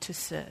here to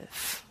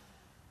serve.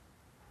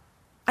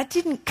 I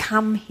didn't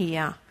come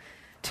here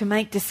to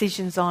make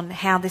decisions on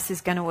how this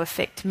is going to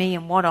affect me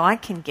and what I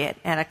can get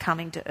out of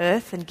coming to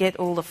earth and get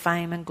all the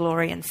fame and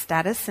glory and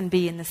status and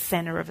be in the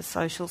centre of a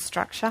social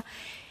structure.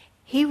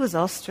 He was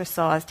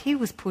ostracised. He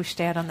was pushed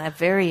out on the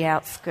very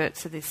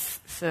outskirts of this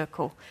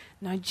circle.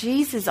 No,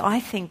 Jesus, I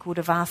think, would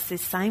have asked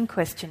this same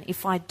question.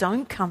 If I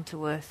don't come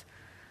to earth,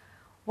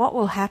 what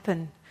will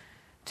happen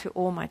to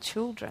all my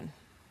children?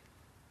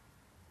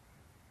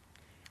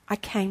 I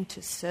came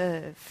to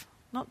serve,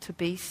 not to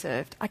be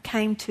served. I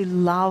came to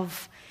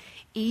love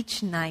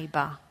each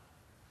neighbour.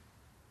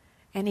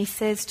 And he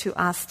says to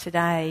us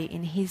today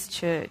in his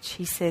church,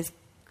 he says,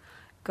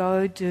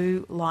 go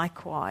do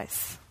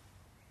likewise.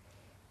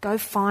 Go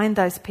find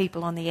those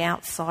people on the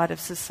outside of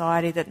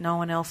society that no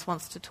one else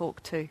wants to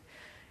talk to.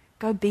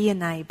 Go be a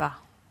neighbour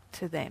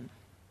to them.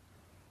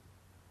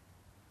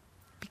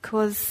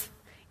 Because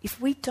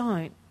if we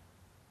don't,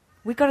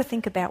 we've got to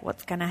think about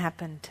what's going to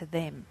happen to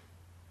them.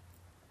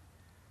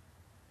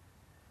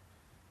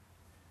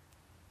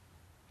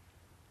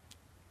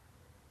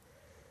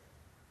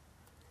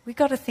 We've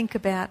got to think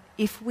about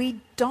if we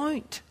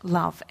don't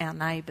love our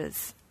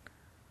neighbours,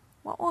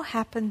 what will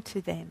happen to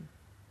them?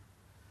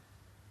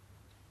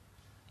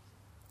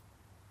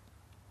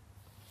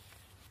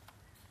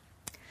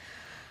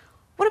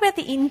 What about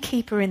the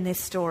innkeeper in this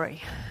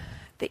story?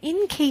 The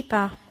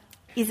innkeeper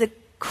is a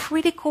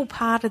critical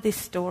part of this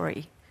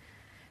story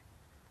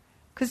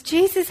because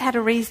Jesus had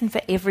a reason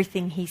for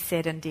everything he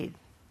said and did.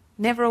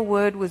 Never a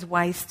word was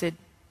wasted.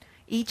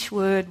 Each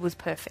word was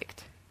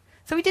perfect.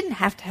 So he didn't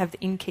have to have the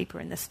innkeeper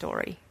in the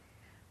story,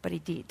 but he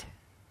did.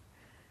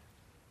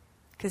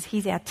 Because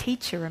he's our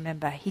teacher,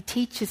 remember. He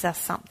teaches us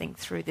something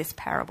through this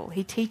parable.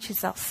 He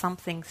teaches us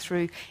something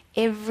through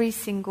every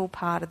single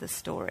part of the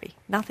story.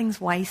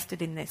 Nothing's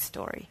wasted in this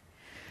story.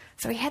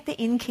 So he had the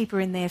innkeeper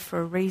in there for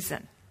a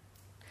reason.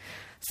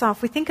 So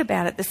if we think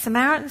about it, the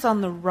Samaritan's on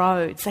the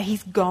road, so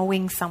he's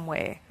going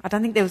somewhere. I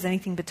don't think there was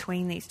anything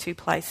between these two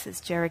places,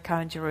 Jericho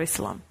and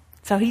Jerusalem.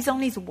 So he's on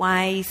his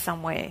way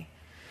somewhere.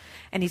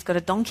 And he's got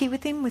a donkey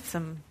with him with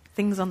some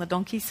things on the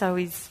donkey, so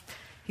he's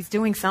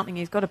doing something.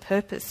 He's got a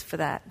purpose for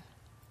that.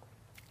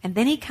 And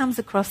then he comes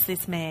across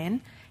this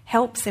man,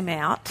 helps him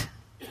out,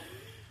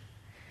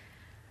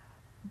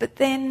 but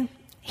then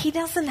he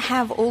doesn't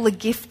have all the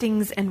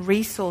giftings and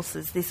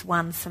resources, this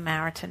one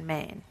Samaritan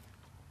man.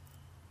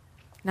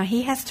 Now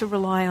he has to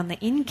rely on the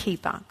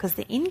innkeeper, because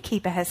the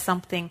innkeeper has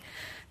something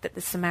that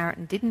the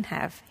Samaritan didn't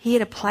have. He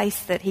had a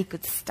place that he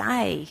could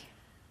stay.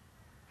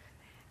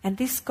 And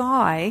this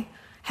guy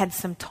had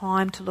some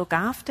time to look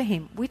after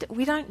him.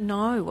 We don't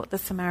know what the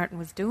Samaritan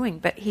was doing,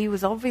 but he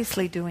was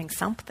obviously doing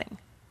something.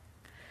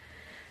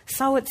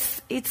 So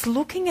it's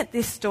looking at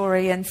this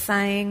story and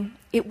saying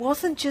it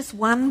wasn't just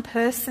one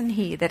person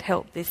here that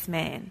helped this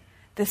man.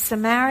 The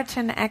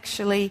Samaritan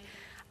actually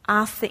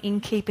asked the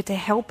innkeeper to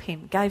help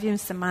him, gave him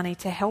some money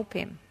to help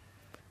him.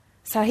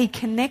 So he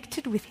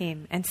connected with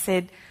him and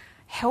said,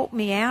 help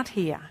me out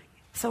here.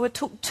 So it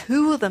took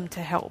two of them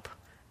to help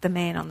the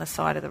man on the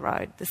side of the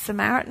road. The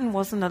Samaritan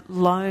wasn't a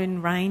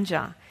lone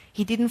ranger.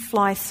 He didn't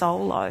fly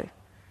solo.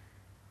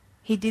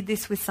 He did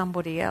this with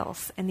somebody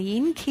else. And the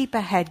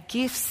innkeeper had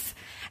gifts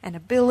and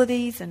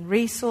abilities and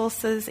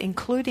resources,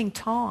 including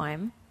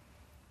time,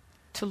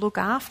 to look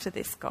after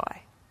this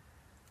guy.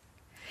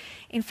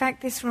 In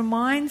fact, this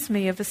reminds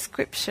me of a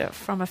scripture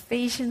from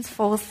Ephesians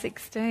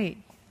 4:16.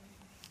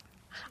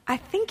 I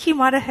think you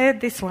might have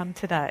heard this one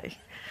today.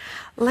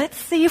 Let's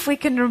see if we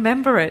can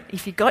remember it.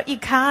 If you got your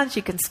cards,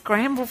 you can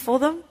scramble for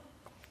them.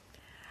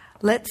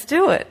 Let's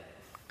do it.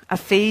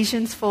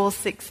 Ephesians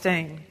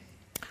 4:16.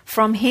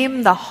 From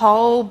him the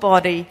whole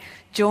body,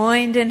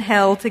 joined and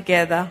held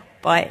together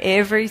by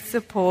every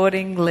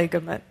supporting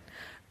ligament,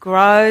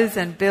 grows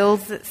and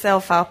builds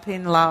itself up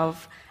in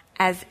love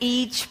as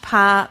each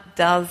part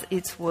does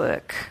its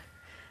work.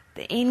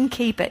 The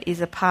innkeeper is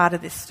a part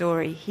of this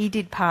story. He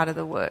did part of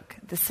the work.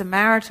 The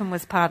Samaritan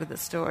was part of the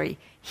story.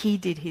 He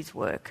did his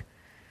work.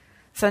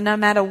 So no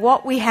matter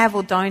what we have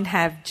or don't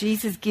have,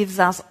 Jesus gives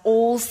us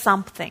all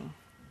something.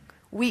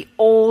 We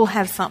all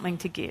have something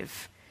to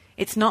give.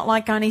 It's not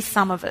like only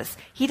some of us.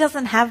 He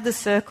doesn't have the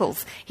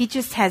circles. He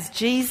just has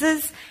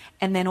Jesus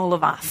and then all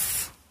of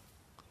us.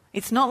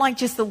 It's not like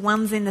just the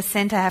ones in the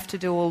centre have to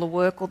do all the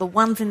work or the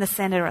ones in the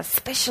centre are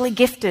specially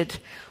gifted.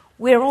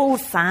 We're all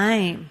the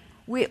same.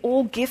 We're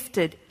all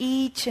gifted.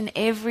 Each and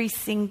every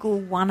single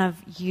one of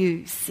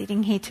you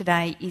sitting here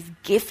today is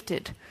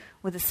gifted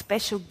with a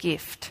special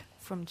gift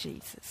from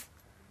Jesus.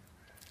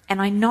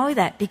 And I know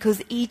that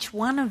because each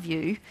one of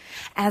you,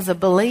 as a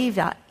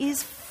believer,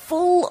 is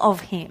full of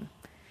him.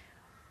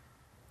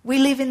 We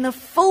live in the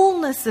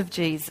fullness of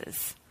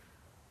Jesus.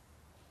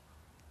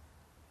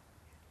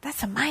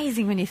 That's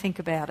amazing when you think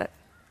about it.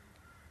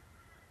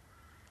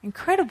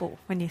 Incredible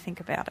when you think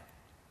about it.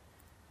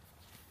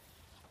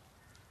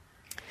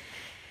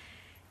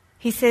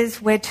 He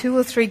says, where two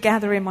or three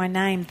gather in my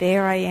name,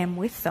 there I am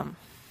with them.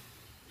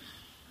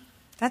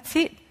 That's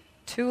it.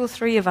 Two or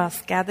three of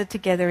us gathered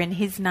together in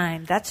his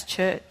name. That's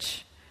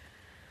church.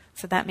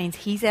 So that means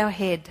he's our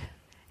head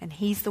and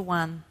he's the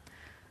one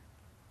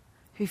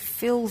who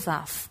fills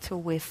us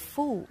till we're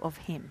full of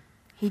him.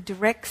 He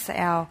directs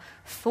our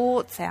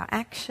thoughts, our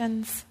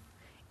actions,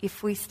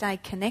 if we stay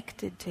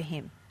connected to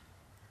him.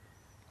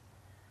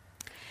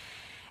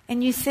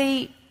 And you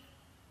see,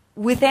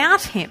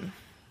 without him,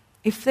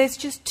 if there's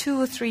just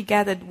two or three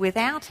gathered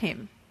without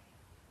him,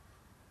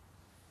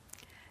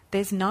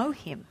 there's no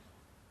him.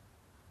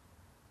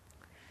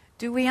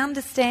 Do we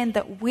understand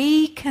that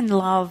we can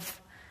love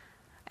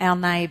our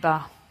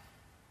neighbour?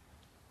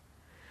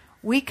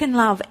 We can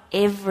love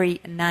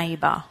every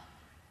neighbour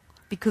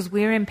because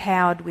we're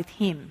empowered with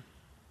him.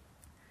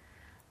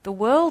 The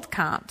world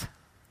can't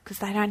because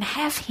they don't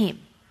have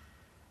him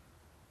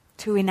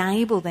to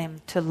enable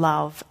them to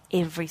love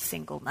every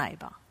single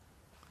neighbour.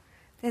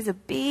 There's a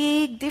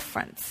big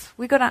difference.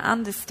 We've got to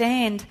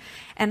understand,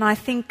 and I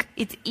think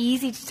it's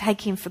easy to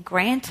take him for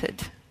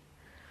granted.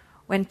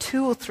 When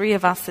two or three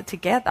of us are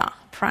together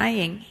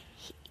praying,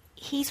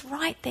 he's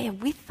right there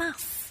with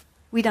us.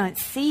 We don't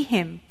see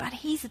him, but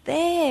he's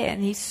there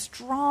and he's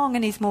strong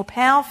and he's more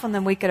powerful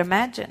than we could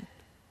imagine.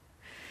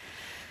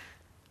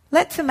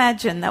 Let's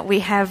imagine that we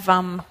have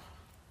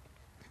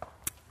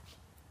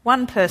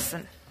one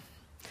person,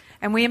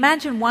 and we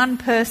imagine one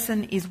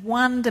person is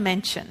one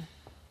dimension.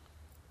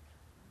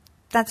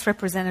 That's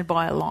represented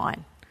by a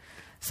line.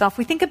 So if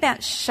we think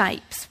about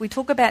shapes, we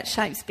talk about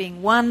shapes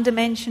being 1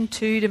 dimension,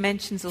 2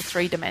 dimensions, or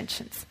 3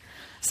 dimensions.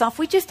 So if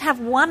we just have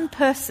one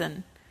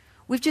person,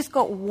 we've just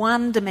got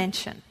 1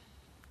 dimension.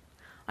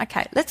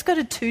 Okay, let's go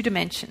to 2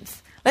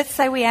 dimensions. Let's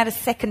say we add a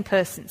second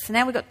person. So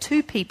now we've got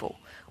 2 people.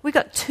 We've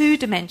got 2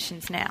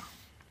 dimensions now.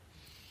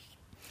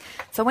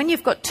 So when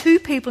you've got 2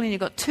 people and you've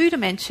got 2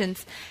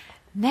 dimensions,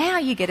 now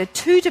you get a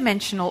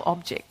 2-dimensional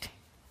object,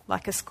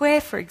 like a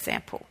square, for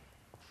example.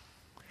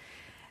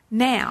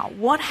 Now,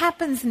 what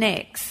happens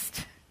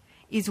next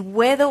is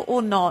whether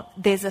or not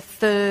there's a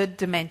 3rd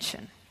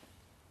dimension.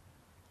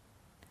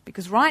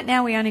 Because right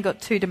now we only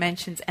got 2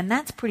 dimensions, and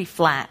that's pretty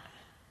flat.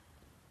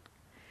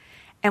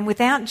 And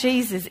without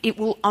Jesus, it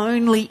will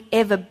only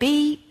ever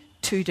be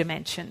 2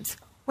 dimensions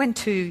when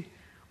 2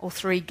 or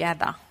 3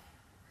 gather.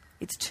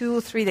 It's 2 or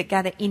 3 that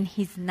gather in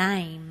his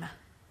name.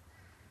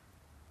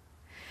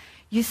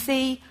 You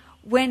see,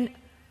 when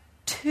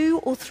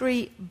 2 or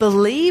 3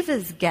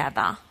 believers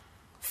gather,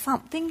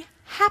 something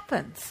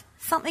happens.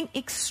 Something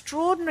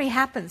extraordinary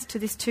happens to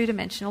this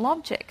 2-dimensional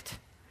object.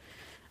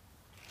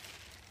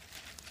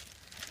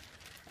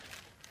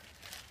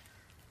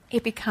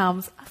 It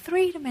becomes a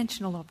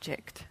 3-dimensional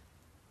object.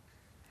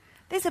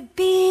 There's a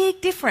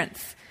big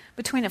difference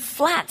between a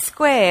flat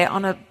square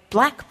on a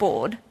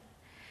blackboard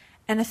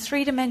and a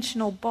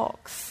three-dimensional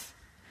box.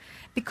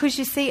 Because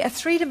you see, a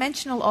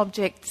three-dimensional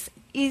object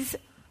is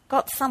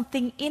got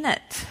something in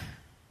it.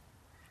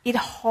 It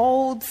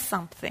holds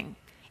something.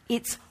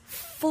 It's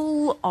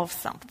full of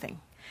something.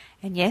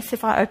 And yes,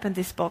 if I opened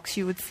this box,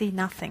 you would see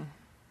nothing.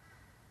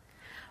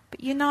 But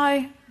you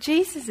know,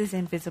 Jesus is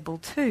invisible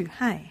too,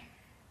 hey?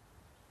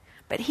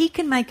 But he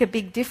can make a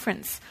big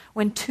difference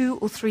when 2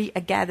 or 3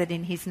 are gathered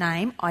in his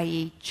name,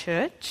 i.e.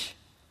 church.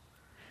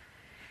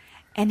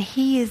 And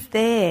he is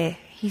there.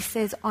 He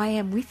says, I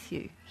am with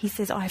you. He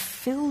says, I have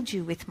filled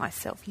you with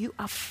myself. You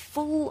are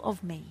full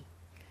of me.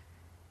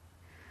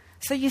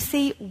 So you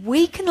see,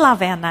 we can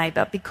love our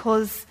neighbour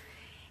because,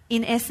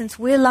 in essence,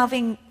 we're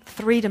loving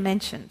 3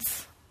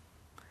 dimensions.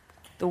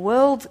 The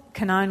world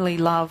can only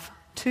love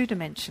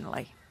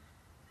 2-dimensionally.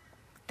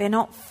 They're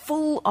not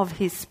full of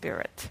his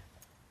spirit.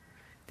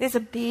 There's a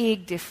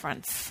big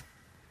difference.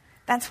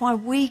 That's why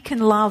we can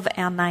love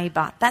our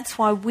neighbour. That's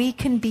why we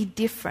can be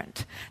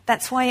different.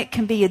 That's why it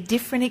can be a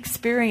different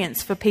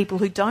experience for people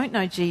who don't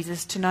know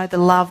Jesus to know the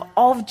love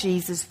of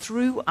Jesus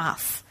through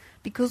us,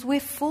 because we're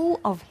full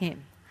of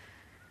him.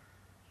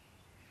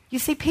 You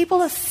see,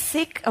 people are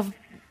sick of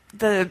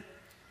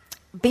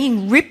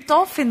being ripped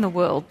off in the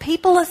world.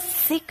 People are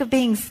sick of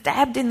being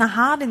stabbed in the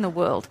heart in the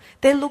world.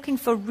 They're looking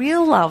for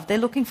real love. They're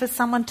looking for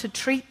someone to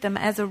treat them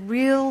as a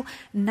real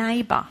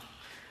neighbour.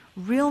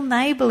 Real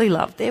neighbourly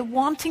love. They're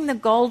wanting the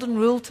golden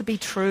rule to be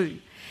true.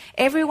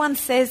 Everyone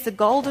says the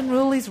golden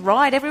rule is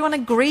right. Everyone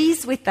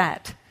agrees with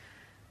that.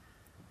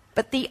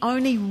 But the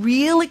only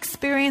real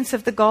experience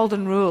of the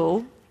golden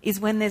rule is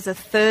when there's a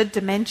 3rd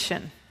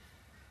dimension.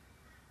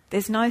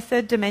 There's no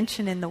 3rd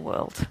dimension in the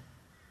world.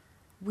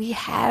 We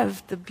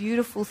have the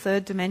beautiful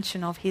 3rd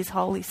dimension of his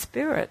Holy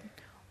Spirit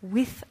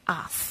with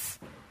us.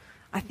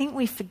 I think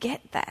we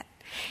forget that.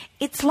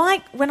 It's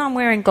like when I'm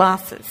wearing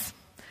glasses.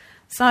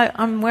 So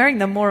I'm wearing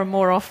them more and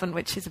more often,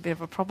 which is a bit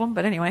of a problem,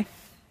 but anyway.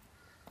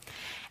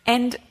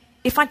 And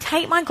if I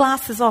take my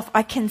glasses off,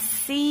 I can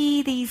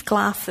see these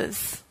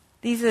glasses.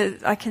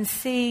 I can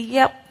see,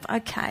 yep,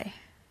 okay.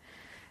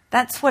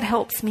 That's what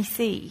helps me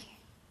see.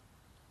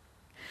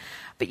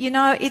 But you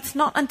know, it's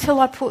not until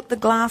I put the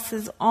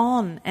glasses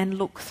on and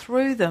look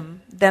through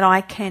them that I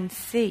can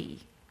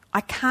see.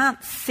 I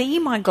can't see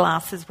my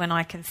glasses when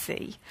I can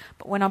see,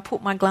 but when I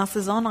put my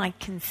glasses on, I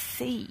can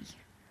see.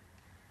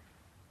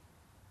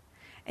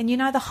 And you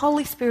know, the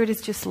Holy Spirit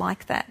is just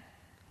like that.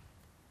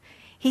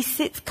 He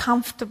sits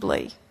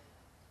comfortably.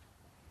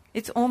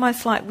 It's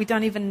almost like we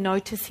don't even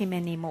notice him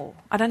anymore.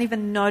 I don't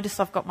even notice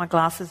I've got my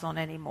glasses on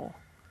anymore.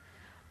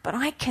 But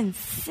I can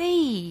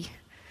see.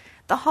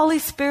 The Holy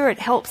Spirit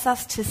helps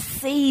us to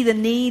see the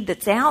need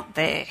that's out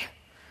there.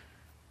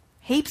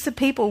 Heaps of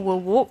people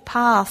will walk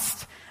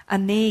past a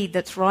need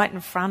that's right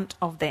in front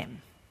of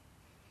them.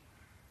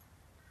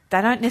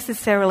 They don't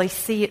necessarily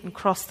see it and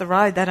cross the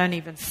road. They don't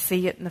even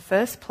see it in the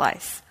first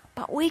place.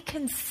 But we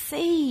can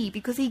see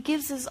because he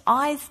gives us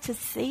eyes to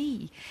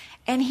see.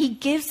 And he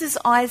gives us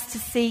eyes to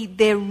see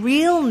their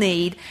real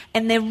need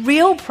and their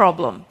real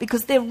problem,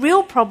 because their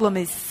real problem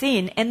is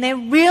sin and their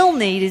real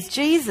need is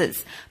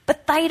Jesus.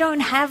 But they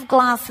don't have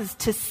glasses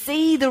to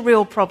see the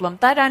real problem.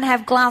 They don't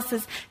have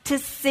glasses to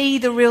see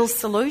the real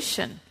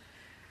solution.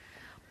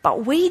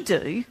 But we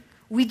do.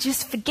 We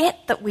just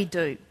forget that we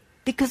do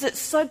because it's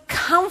so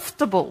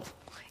comfortable.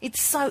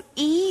 It's so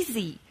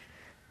easy.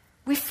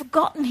 We've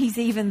forgotten he's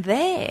even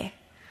there.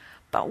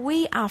 But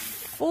we are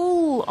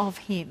full of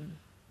him.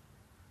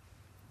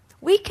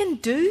 We can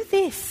do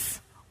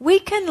this. We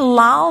can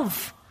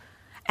love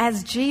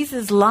as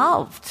Jesus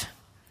loved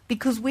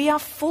because we are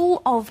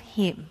full of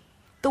him.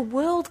 The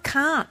world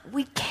can't.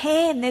 We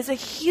can. There's a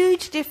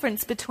huge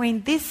difference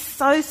between this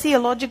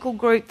sociological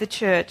group, the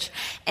church,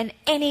 and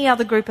any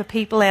other group of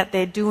people out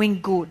there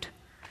doing good.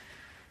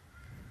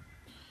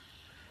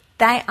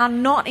 They are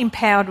not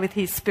empowered with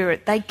his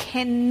Spirit. They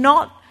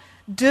cannot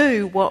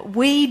do what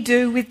we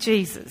do with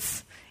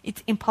Jesus.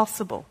 It's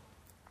impossible.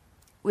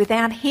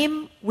 Without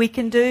him, we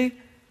can do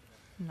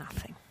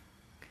nothing.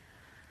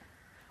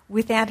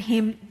 Without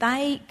him,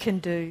 they can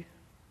do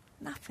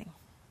nothing.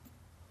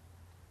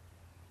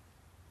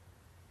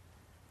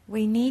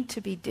 We need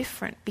to be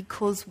different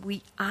because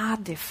we are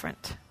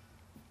different.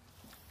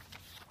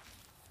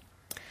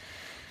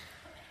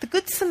 The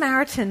Good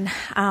Samaritan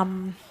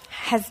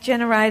has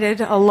generated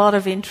a lot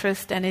of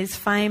interest and is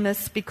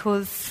famous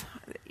because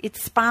it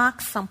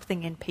sparks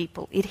something in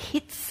people. It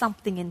hits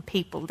something in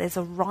people. There's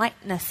a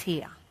rightness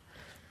here.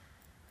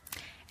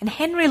 And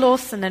Henry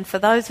Lawson, and for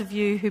those of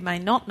you who may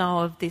not know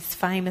of this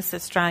famous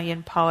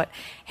Australian poet,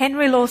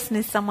 Henry Lawson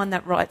is someone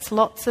that writes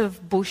lots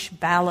of bush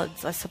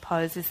ballads, I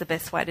suppose is the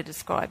best way to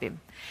describe him.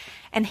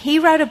 And he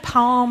wrote a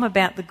poem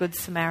about the Good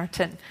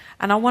Samaritan.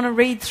 And I want to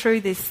read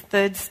through this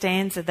 3rd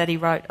stanza that he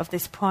wrote of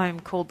this poem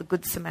called The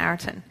Good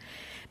Samaritan,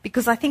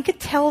 because I think it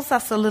tells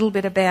us a little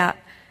bit about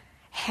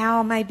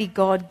how maybe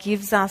God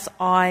gives us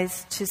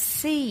eyes to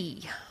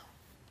see.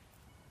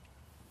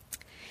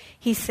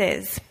 He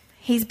says,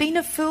 "He's been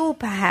a fool,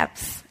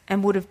 perhaps,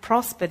 and would have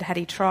prospered had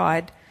he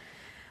tried,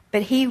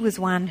 but he was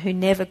one who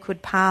never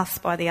could pass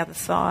by the other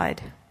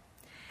side.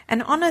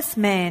 An honest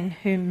man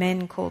whom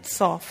men called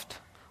soft,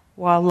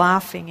 while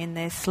laughing in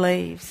their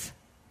sleeves.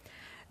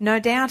 No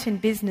doubt in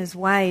business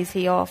ways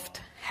he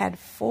oft had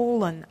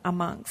fallen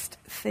amongst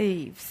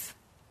thieves.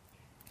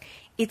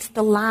 It's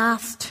the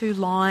last two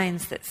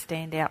lines that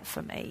stand out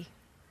for me.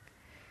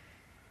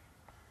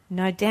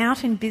 No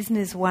doubt in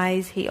business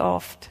ways he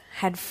oft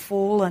had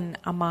fallen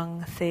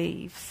among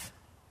thieves.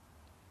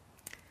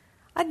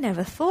 I'd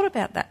never thought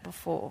about that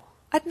before.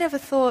 I'd never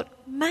thought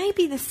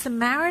maybe the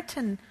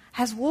Samaritan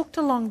has walked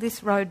along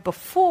this road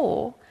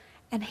before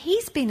and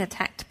he's been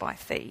attacked by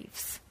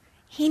thieves.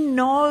 He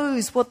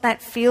knows what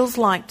that feels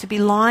like to be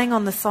lying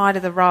on the side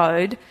of the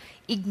road,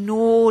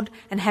 ignored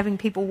and having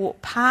people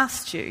walk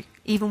past you,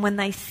 even when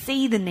they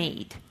see the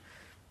need.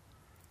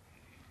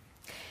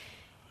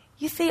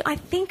 You see, I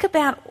think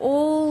about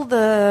all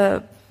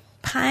the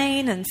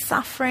pain and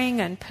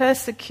suffering and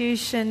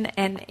persecution,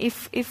 and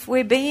if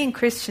we're being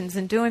Christians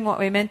and doing what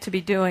we're meant to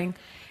be doing,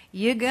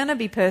 you're going to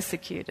be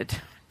persecuted.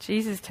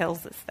 Jesus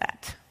tells us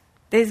that.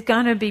 There's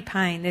going to be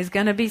pain, there's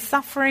going to be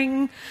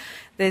suffering,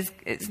 there's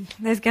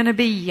going to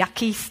be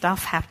yucky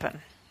stuff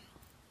happen.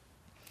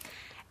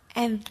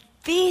 And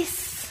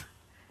this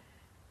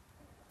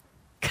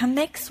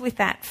connects with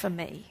that for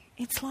me.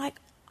 It's like,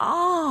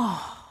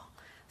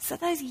 so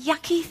those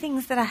yucky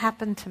things that have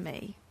happened to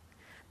me,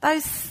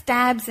 those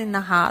stabs in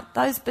the heart,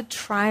 those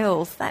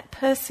betrayals, that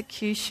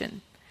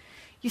persecution.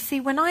 You see,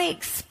 when I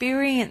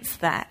experience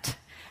that,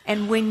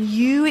 and when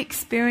you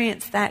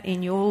experience that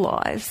in your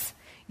lives,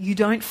 you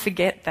don't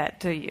forget that,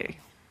 do you?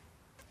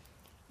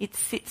 It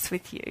sits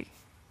with you.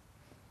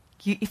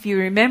 If you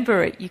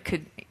remember it, you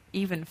could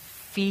even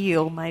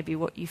feel maybe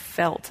what you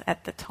felt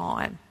at the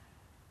time.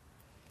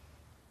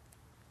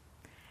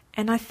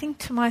 And I think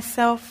to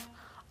myself,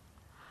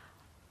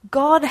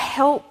 God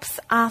helps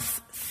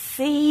us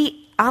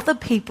see other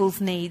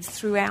people's needs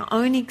through our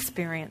own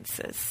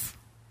experiences.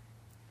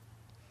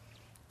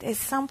 There's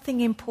something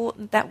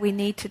important that we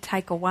need to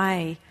take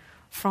away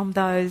from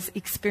those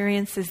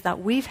experiences that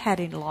we've had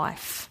in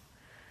life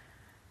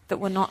that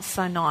were not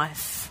so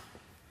nice.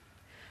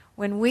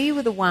 When we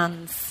were the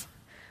ones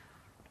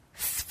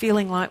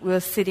feeling like we were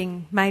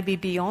sitting maybe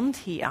beyond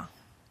here,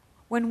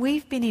 when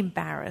we've been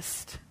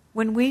embarrassed,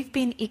 when we've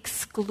been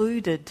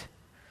excluded.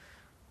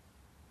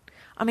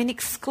 I mean,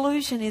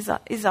 exclusion is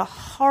a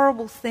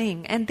horrible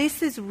thing, and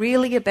this is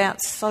really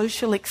about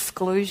social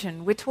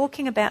exclusion. We're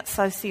talking about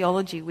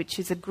sociology, which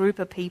is a group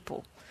of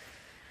people.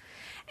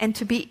 And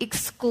to be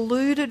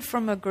excluded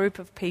from a group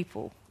of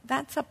people,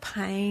 that's a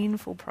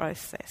painful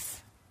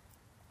process.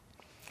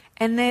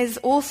 And there's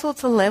all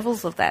sorts of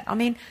levels of that. I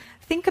mean,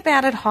 think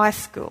about at high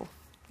school,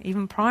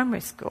 even primary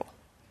school.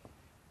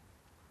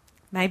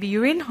 Maybe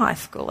you're in high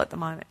school at the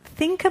moment.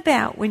 Think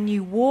about when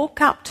you walk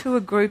up to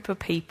a group of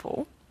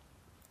people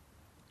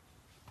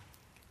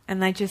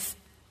and they just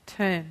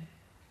turn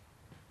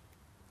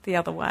the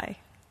other way.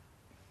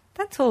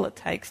 That's all it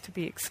takes to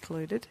be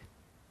excluded.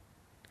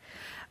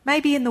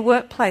 Maybe in the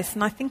workplace,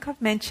 and I think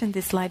I've mentioned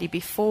this lady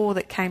before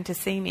that came to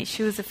see me.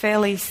 She was a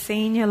fairly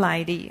senior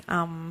lady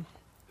in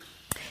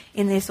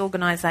this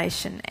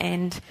organisation,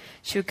 and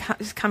she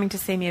was coming to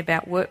see me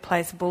about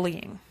workplace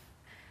bullying.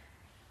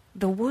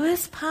 The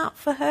worst part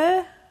for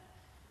her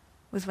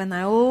was when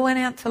they all went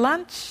out to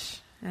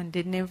lunch and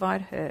didn't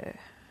invite her.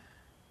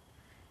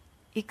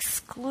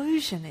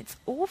 Exclusion, it's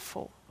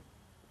awful.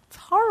 It's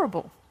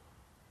horrible.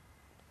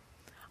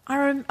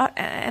 And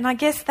I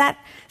guess that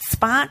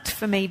sparked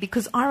for me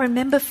because I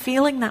remember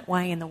feeling that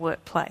way in the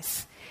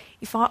workplace.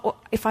 If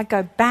I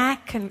go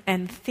back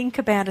and think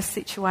about a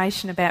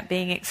situation about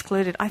being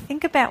excluded, I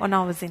think about when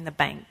I was in the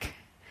bank.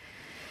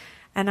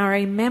 And I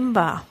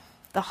remember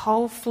the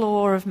whole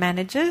floor of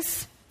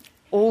managers,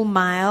 all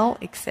male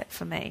except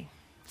for me.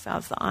 So I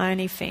was the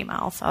only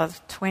female, so I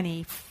was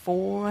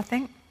 24, I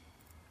think.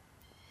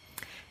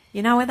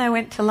 You know where they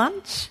went to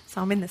lunch?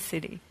 So I'm in the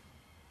city.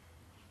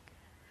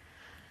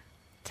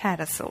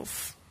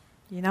 Tattersalls.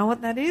 You know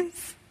what that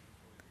is?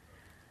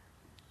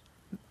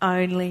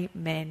 Only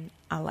men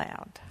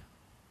allowed.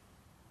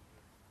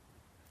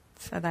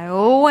 So they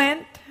all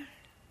went.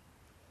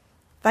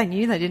 They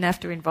knew they didn't have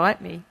to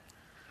invite me.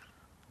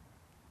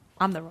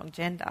 I'm the wrong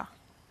gender.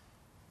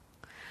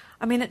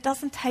 I mean, it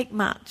doesn't take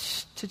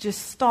much to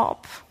just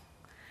stop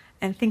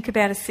and think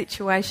about a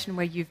situation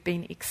where you've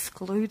been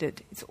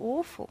excluded. It's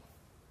awful.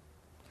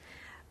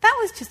 That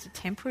was just a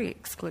temporary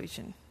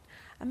exclusion.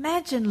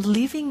 Imagine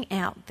living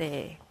out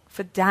there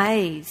for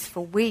days,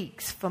 for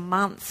weeks, for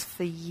months,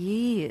 for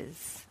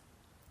years.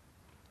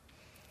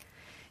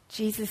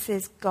 Jesus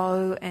says,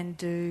 go and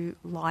do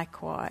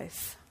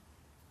likewise.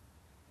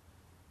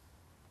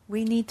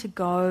 We need to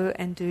go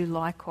and do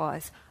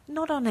likewise,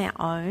 not on our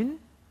own,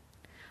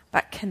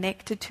 but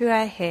connected to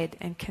our head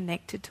and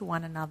connected to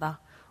one another.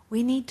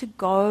 We need to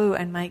go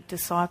and make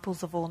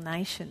disciples of all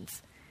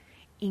nations,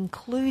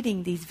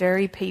 including these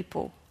very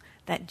people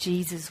that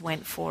Jesus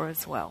went for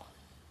as well.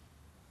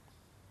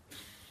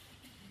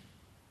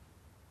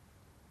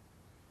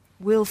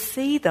 We'll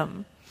see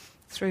them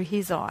through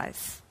his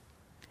eyes.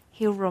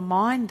 He'll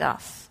remind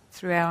us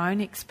through our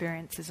own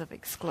experiences of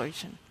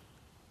exclusion.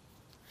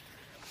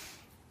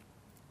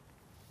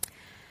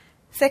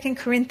 2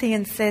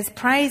 Corinthians says,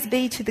 "Praise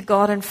be to the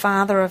God and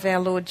Father of our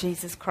Lord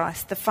Jesus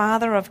Christ, the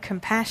Father of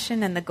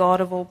compassion and the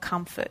God of all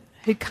comfort,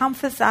 who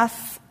comforts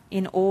us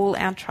in all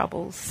our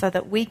troubles, so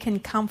that we can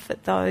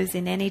comfort those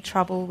in any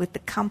trouble with the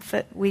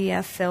comfort we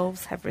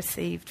ourselves have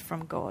received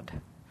from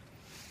God."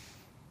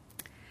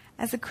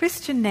 As a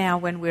Christian now,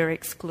 when we're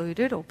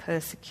excluded or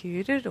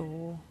persecuted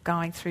or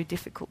going through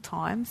difficult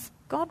times,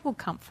 God will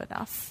comfort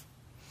us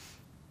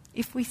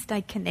if we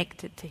stay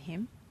connected to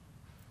Him.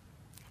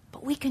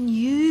 But we can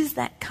use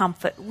that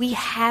comfort. We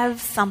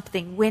have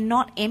something. We're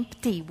not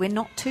empty. We're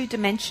not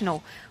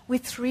two-dimensional. We're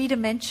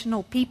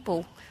three-dimensional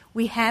people.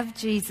 We have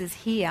Jesus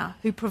here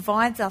who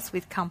provides us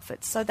with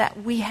comfort so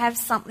that we have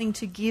something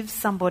to give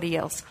somebody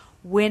else.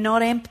 We're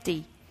not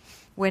empty.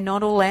 We're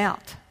not all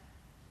out.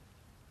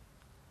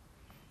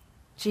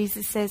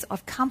 Jesus says,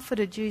 "I've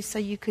comforted you so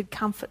you could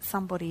comfort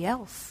somebody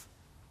else."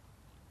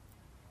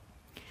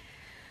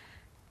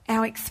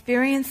 Our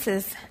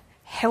experiences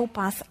help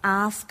us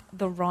ask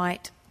the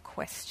right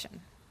question.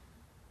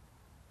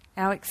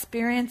 Our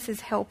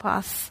experiences help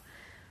us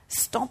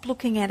stop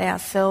looking at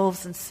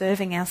ourselves and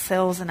serving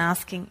ourselves and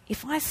asking,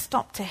 if I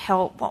stop to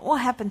help, what will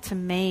happen to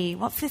me?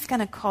 What's this going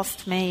to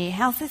cost me?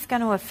 How's this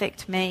going to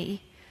affect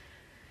me?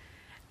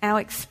 Our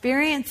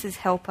experiences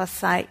help us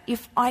say,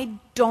 if I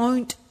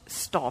don't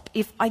stop,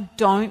 if I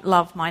don't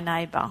love my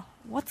neighbour,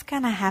 what's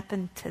going to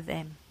happen to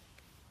them?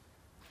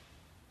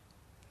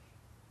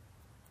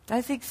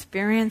 Those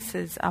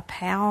experiences are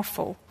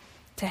powerful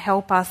to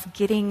help us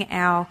getting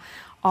our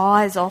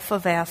eyes off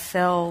of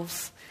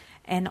ourselves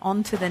and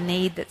onto the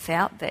need that's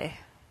out there.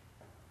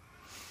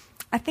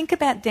 I think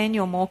about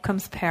Daniel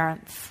Morecambe's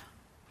parents.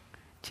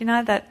 Do you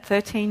know that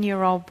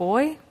 13-year-old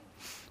boy?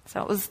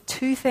 So it was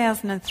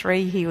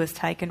 2003 he was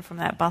taken from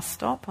that bus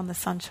stop on the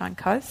Sunshine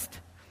Coast.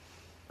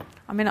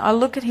 I mean, I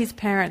look at his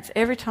parents,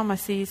 every time I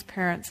see his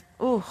parents,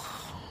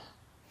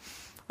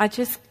 I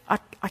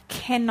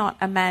cannot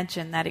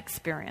imagine that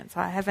experience.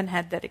 I haven't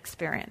had that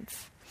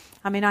experience.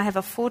 I mean, I have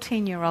a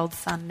 14-year-old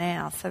son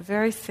now, so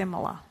very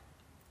similar.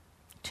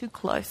 Too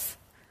close.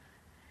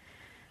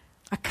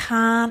 I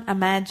can't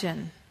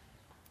imagine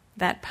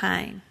that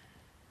pain.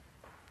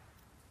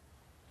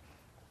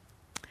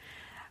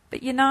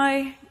 But you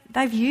know,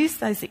 they've used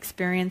those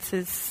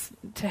experiences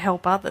to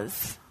help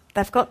others.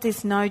 They've got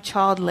this no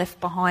child left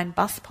behind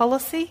bus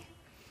policy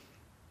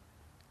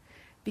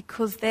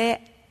because they're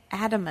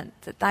adamant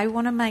that they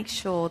want to make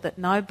sure that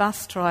no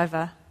bus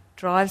driver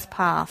drives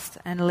past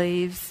and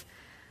leaves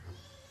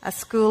a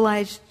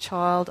school-aged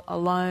child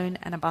alone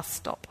at a bus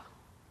stop.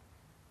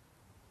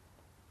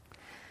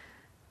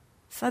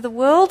 So the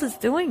world is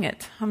doing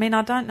it. I mean,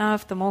 I don't know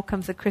if the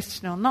Morecambes are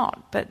Christian or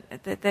not, but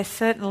they're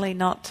certainly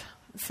not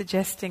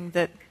suggesting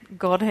that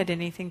God had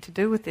anything to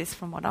do with this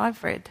from what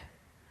I've read.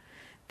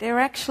 They're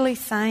actually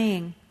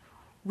saying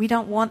we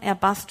don't want our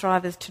bus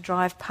drivers to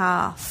drive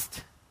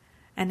past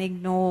and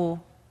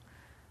ignore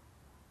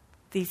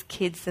these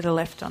kids that are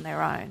left on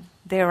their own.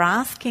 They're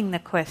asking the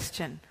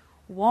question,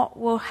 what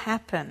will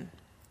happen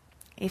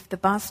if the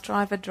bus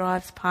driver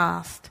drives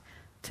past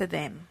to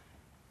them?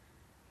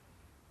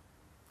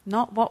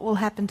 Not what will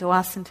happen to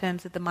us in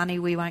terms of the money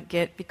we won't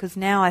get, because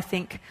now I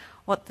think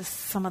what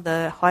some of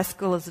the high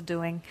schoolers are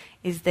doing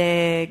is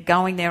they're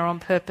going there on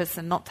purpose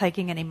and not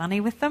taking any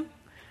money with them.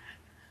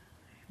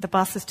 The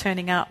bus is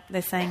turning up,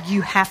 they're saying,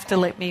 you have to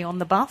let me on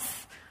the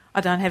bus. I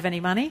don't have any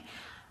money,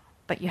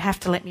 but you have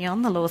to let me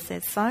on, the law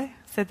says so.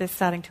 So they're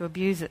starting to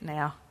abuse it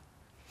now.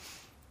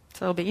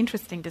 So it'll be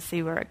interesting to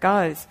see where it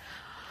goes.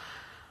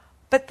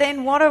 But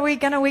then what are we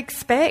going to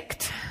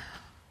expect?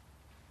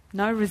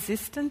 No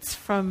resistance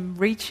from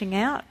reaching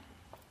out?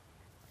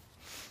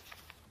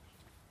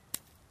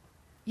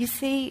 You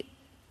see,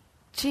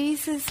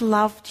 Jesus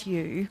loved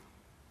you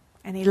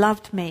and he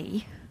loved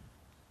me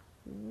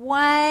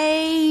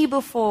way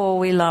before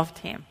we loved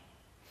him.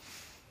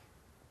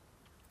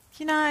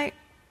 You know,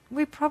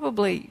 we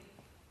probably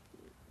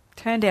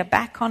turned our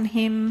back on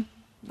him.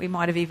 We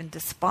might have even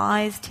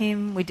despised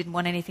him. We didn't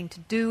want anything to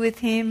do with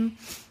him.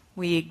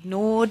 We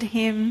ignored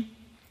him.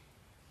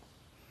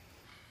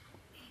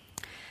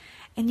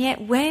 And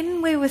yet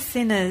when we were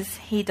sinners,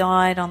 he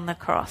died on the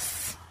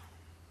cross.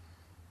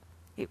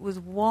 It was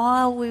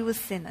while we were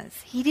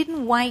sinners. He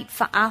didn't wait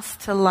for us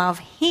to love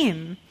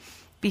him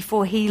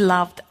before he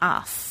loved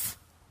us.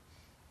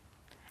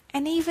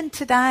 And even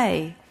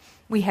today,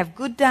 we have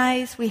good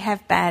days, we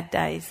have bad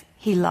days.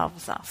 He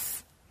loves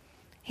us.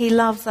 He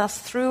loves us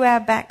through our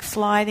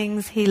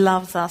backslidings. He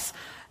loves us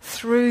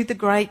through the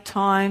great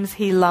times.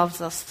 He loves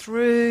us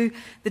through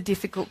the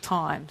difficult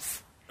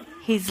times.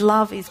 His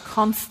love is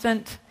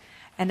constant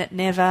and it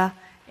never,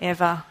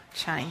 ever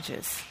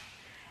changes.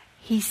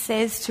 He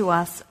says to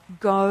us,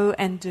 go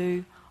and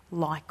do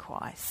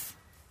likewise.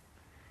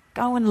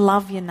 Go and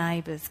love your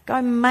neighbours.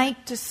 Go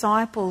make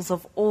disciples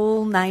of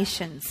all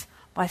nations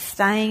by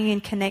staying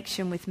in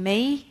connection with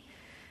me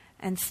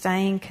and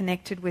staying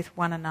connected with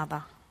one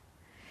another.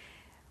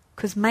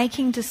 Because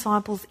making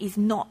disciples is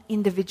not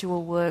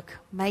individual work.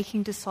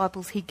 Making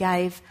disciples he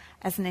gave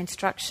as an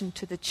instruction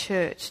to the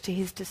church, to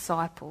his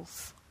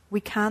disciples. We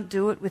can't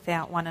do it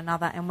without one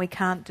another, and we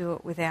can't do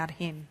it without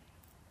him.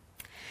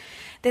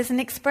 There's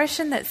an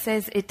expression that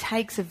says it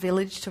takes a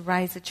village to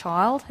raise a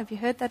child. Have you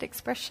heard that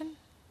expression?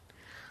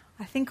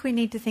 I think we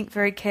need to think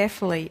very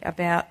carefully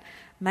about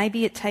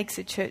maybe it takes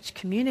a church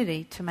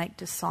community to make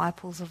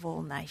disciples of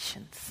all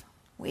nations.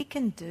 We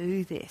can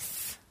do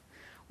this.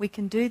 We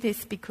can do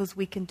this because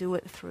we can do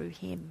it through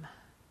him.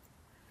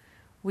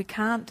 We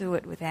can't do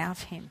it without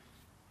him.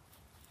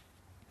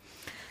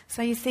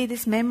 So you see,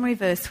 this memory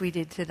verse we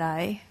did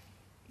today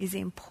is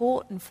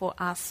important for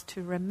us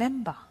to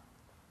remember.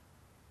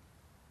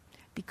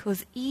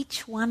 Because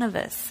each one of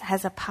us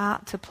has a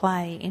part to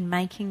play in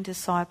making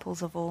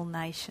disciples of all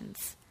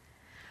nations.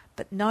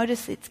 But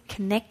notice it's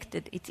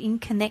connected, it's in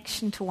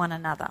connection to one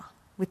another,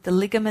 with the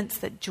ligaments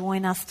that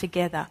join us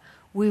together.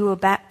 We were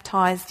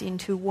baptised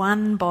into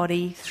one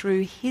body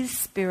through his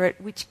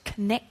Spirit, which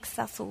connects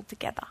us all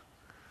together.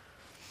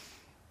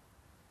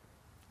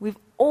 We've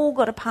all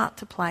got a part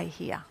to play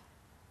here.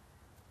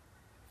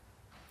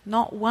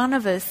 Not one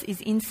of us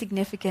is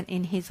insignificant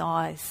in his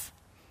eyes.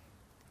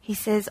 He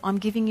says, I'm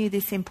giving you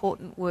this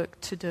important work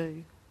to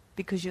do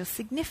because you're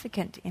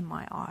significant in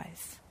my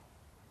eyes.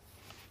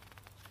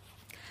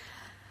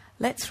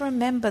 Let's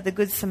remember the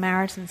Good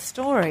Samaritan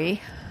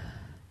story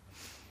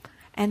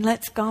and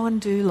let's go and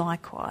do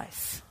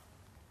likewise.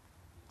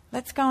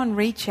 Let's go and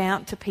reach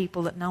out to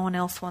people that no one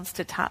else wants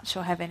to touch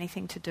or have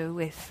anything to do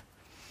with.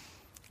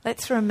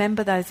 Let's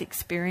remember those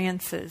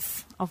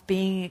experiences of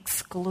being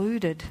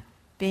excluded,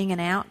 being an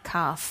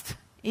outcast,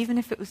 even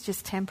if it was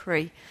just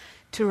temporary,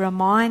 to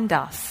remind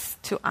us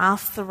to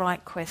ask the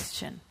right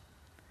question.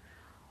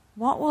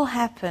 What will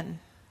happen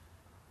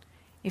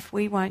if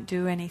we won't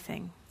do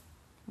anything?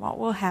 What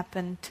will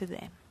happen to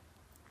them?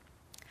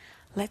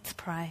 Let's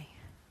pray.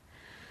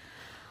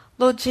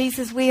 Lord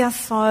Jesus, we are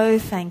so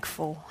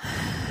thankful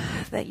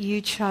that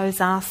you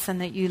chose us and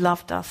that you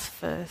loved us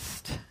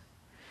first.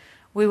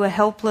 We were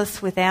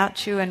helpless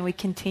without you and we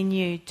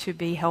continue to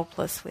be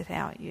helpless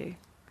without you.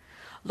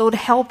 Lord,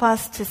 help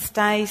us to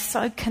stay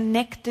so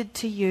connected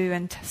to you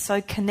and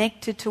so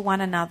connected to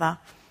one another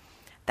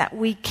that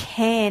we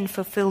can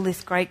fulfill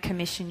this great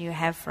commission you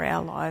have for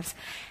our lives.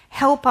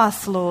 Help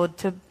us, Lord,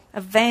 to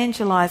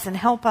evangelize and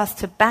help us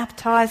to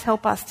baptize,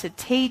 help us to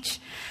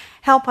teach,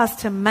 help us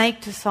to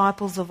make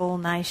disciples of all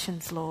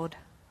nations, Lord.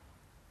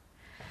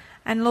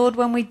 And Lord,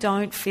 when we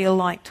don't feel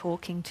like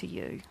talking to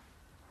you,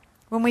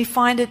 when we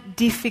find it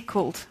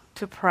difficult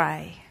to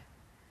pray,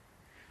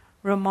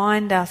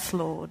 remind us,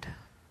 Lord,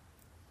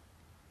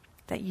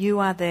 that you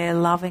are there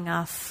loving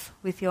us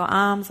with your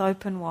arms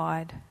open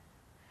wide,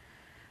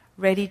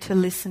 ready to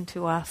listen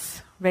to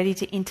us, ready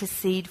to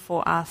intercede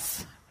for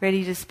us,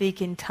 ready to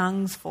speak in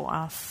tongues for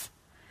us.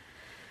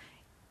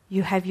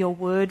 You have your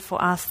word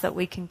for us that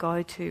we can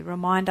go to.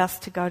 Remind us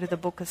to go to the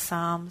book of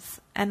Psalms.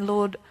 And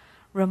Lord,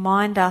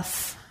 remind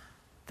us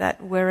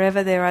that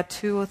wherever there are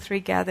 2 or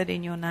 3 gathered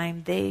in your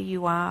name, there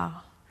you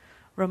are.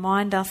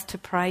 Remind us to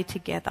pray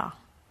together.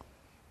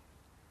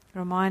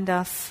 Remind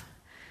us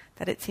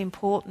that it's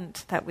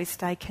important that we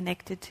stay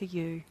connected to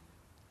you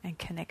and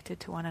connected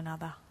to one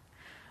another.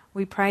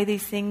 We pray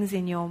these things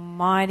in your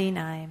mighty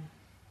name.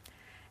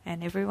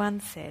 And everyone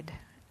said,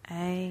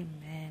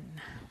 Amen.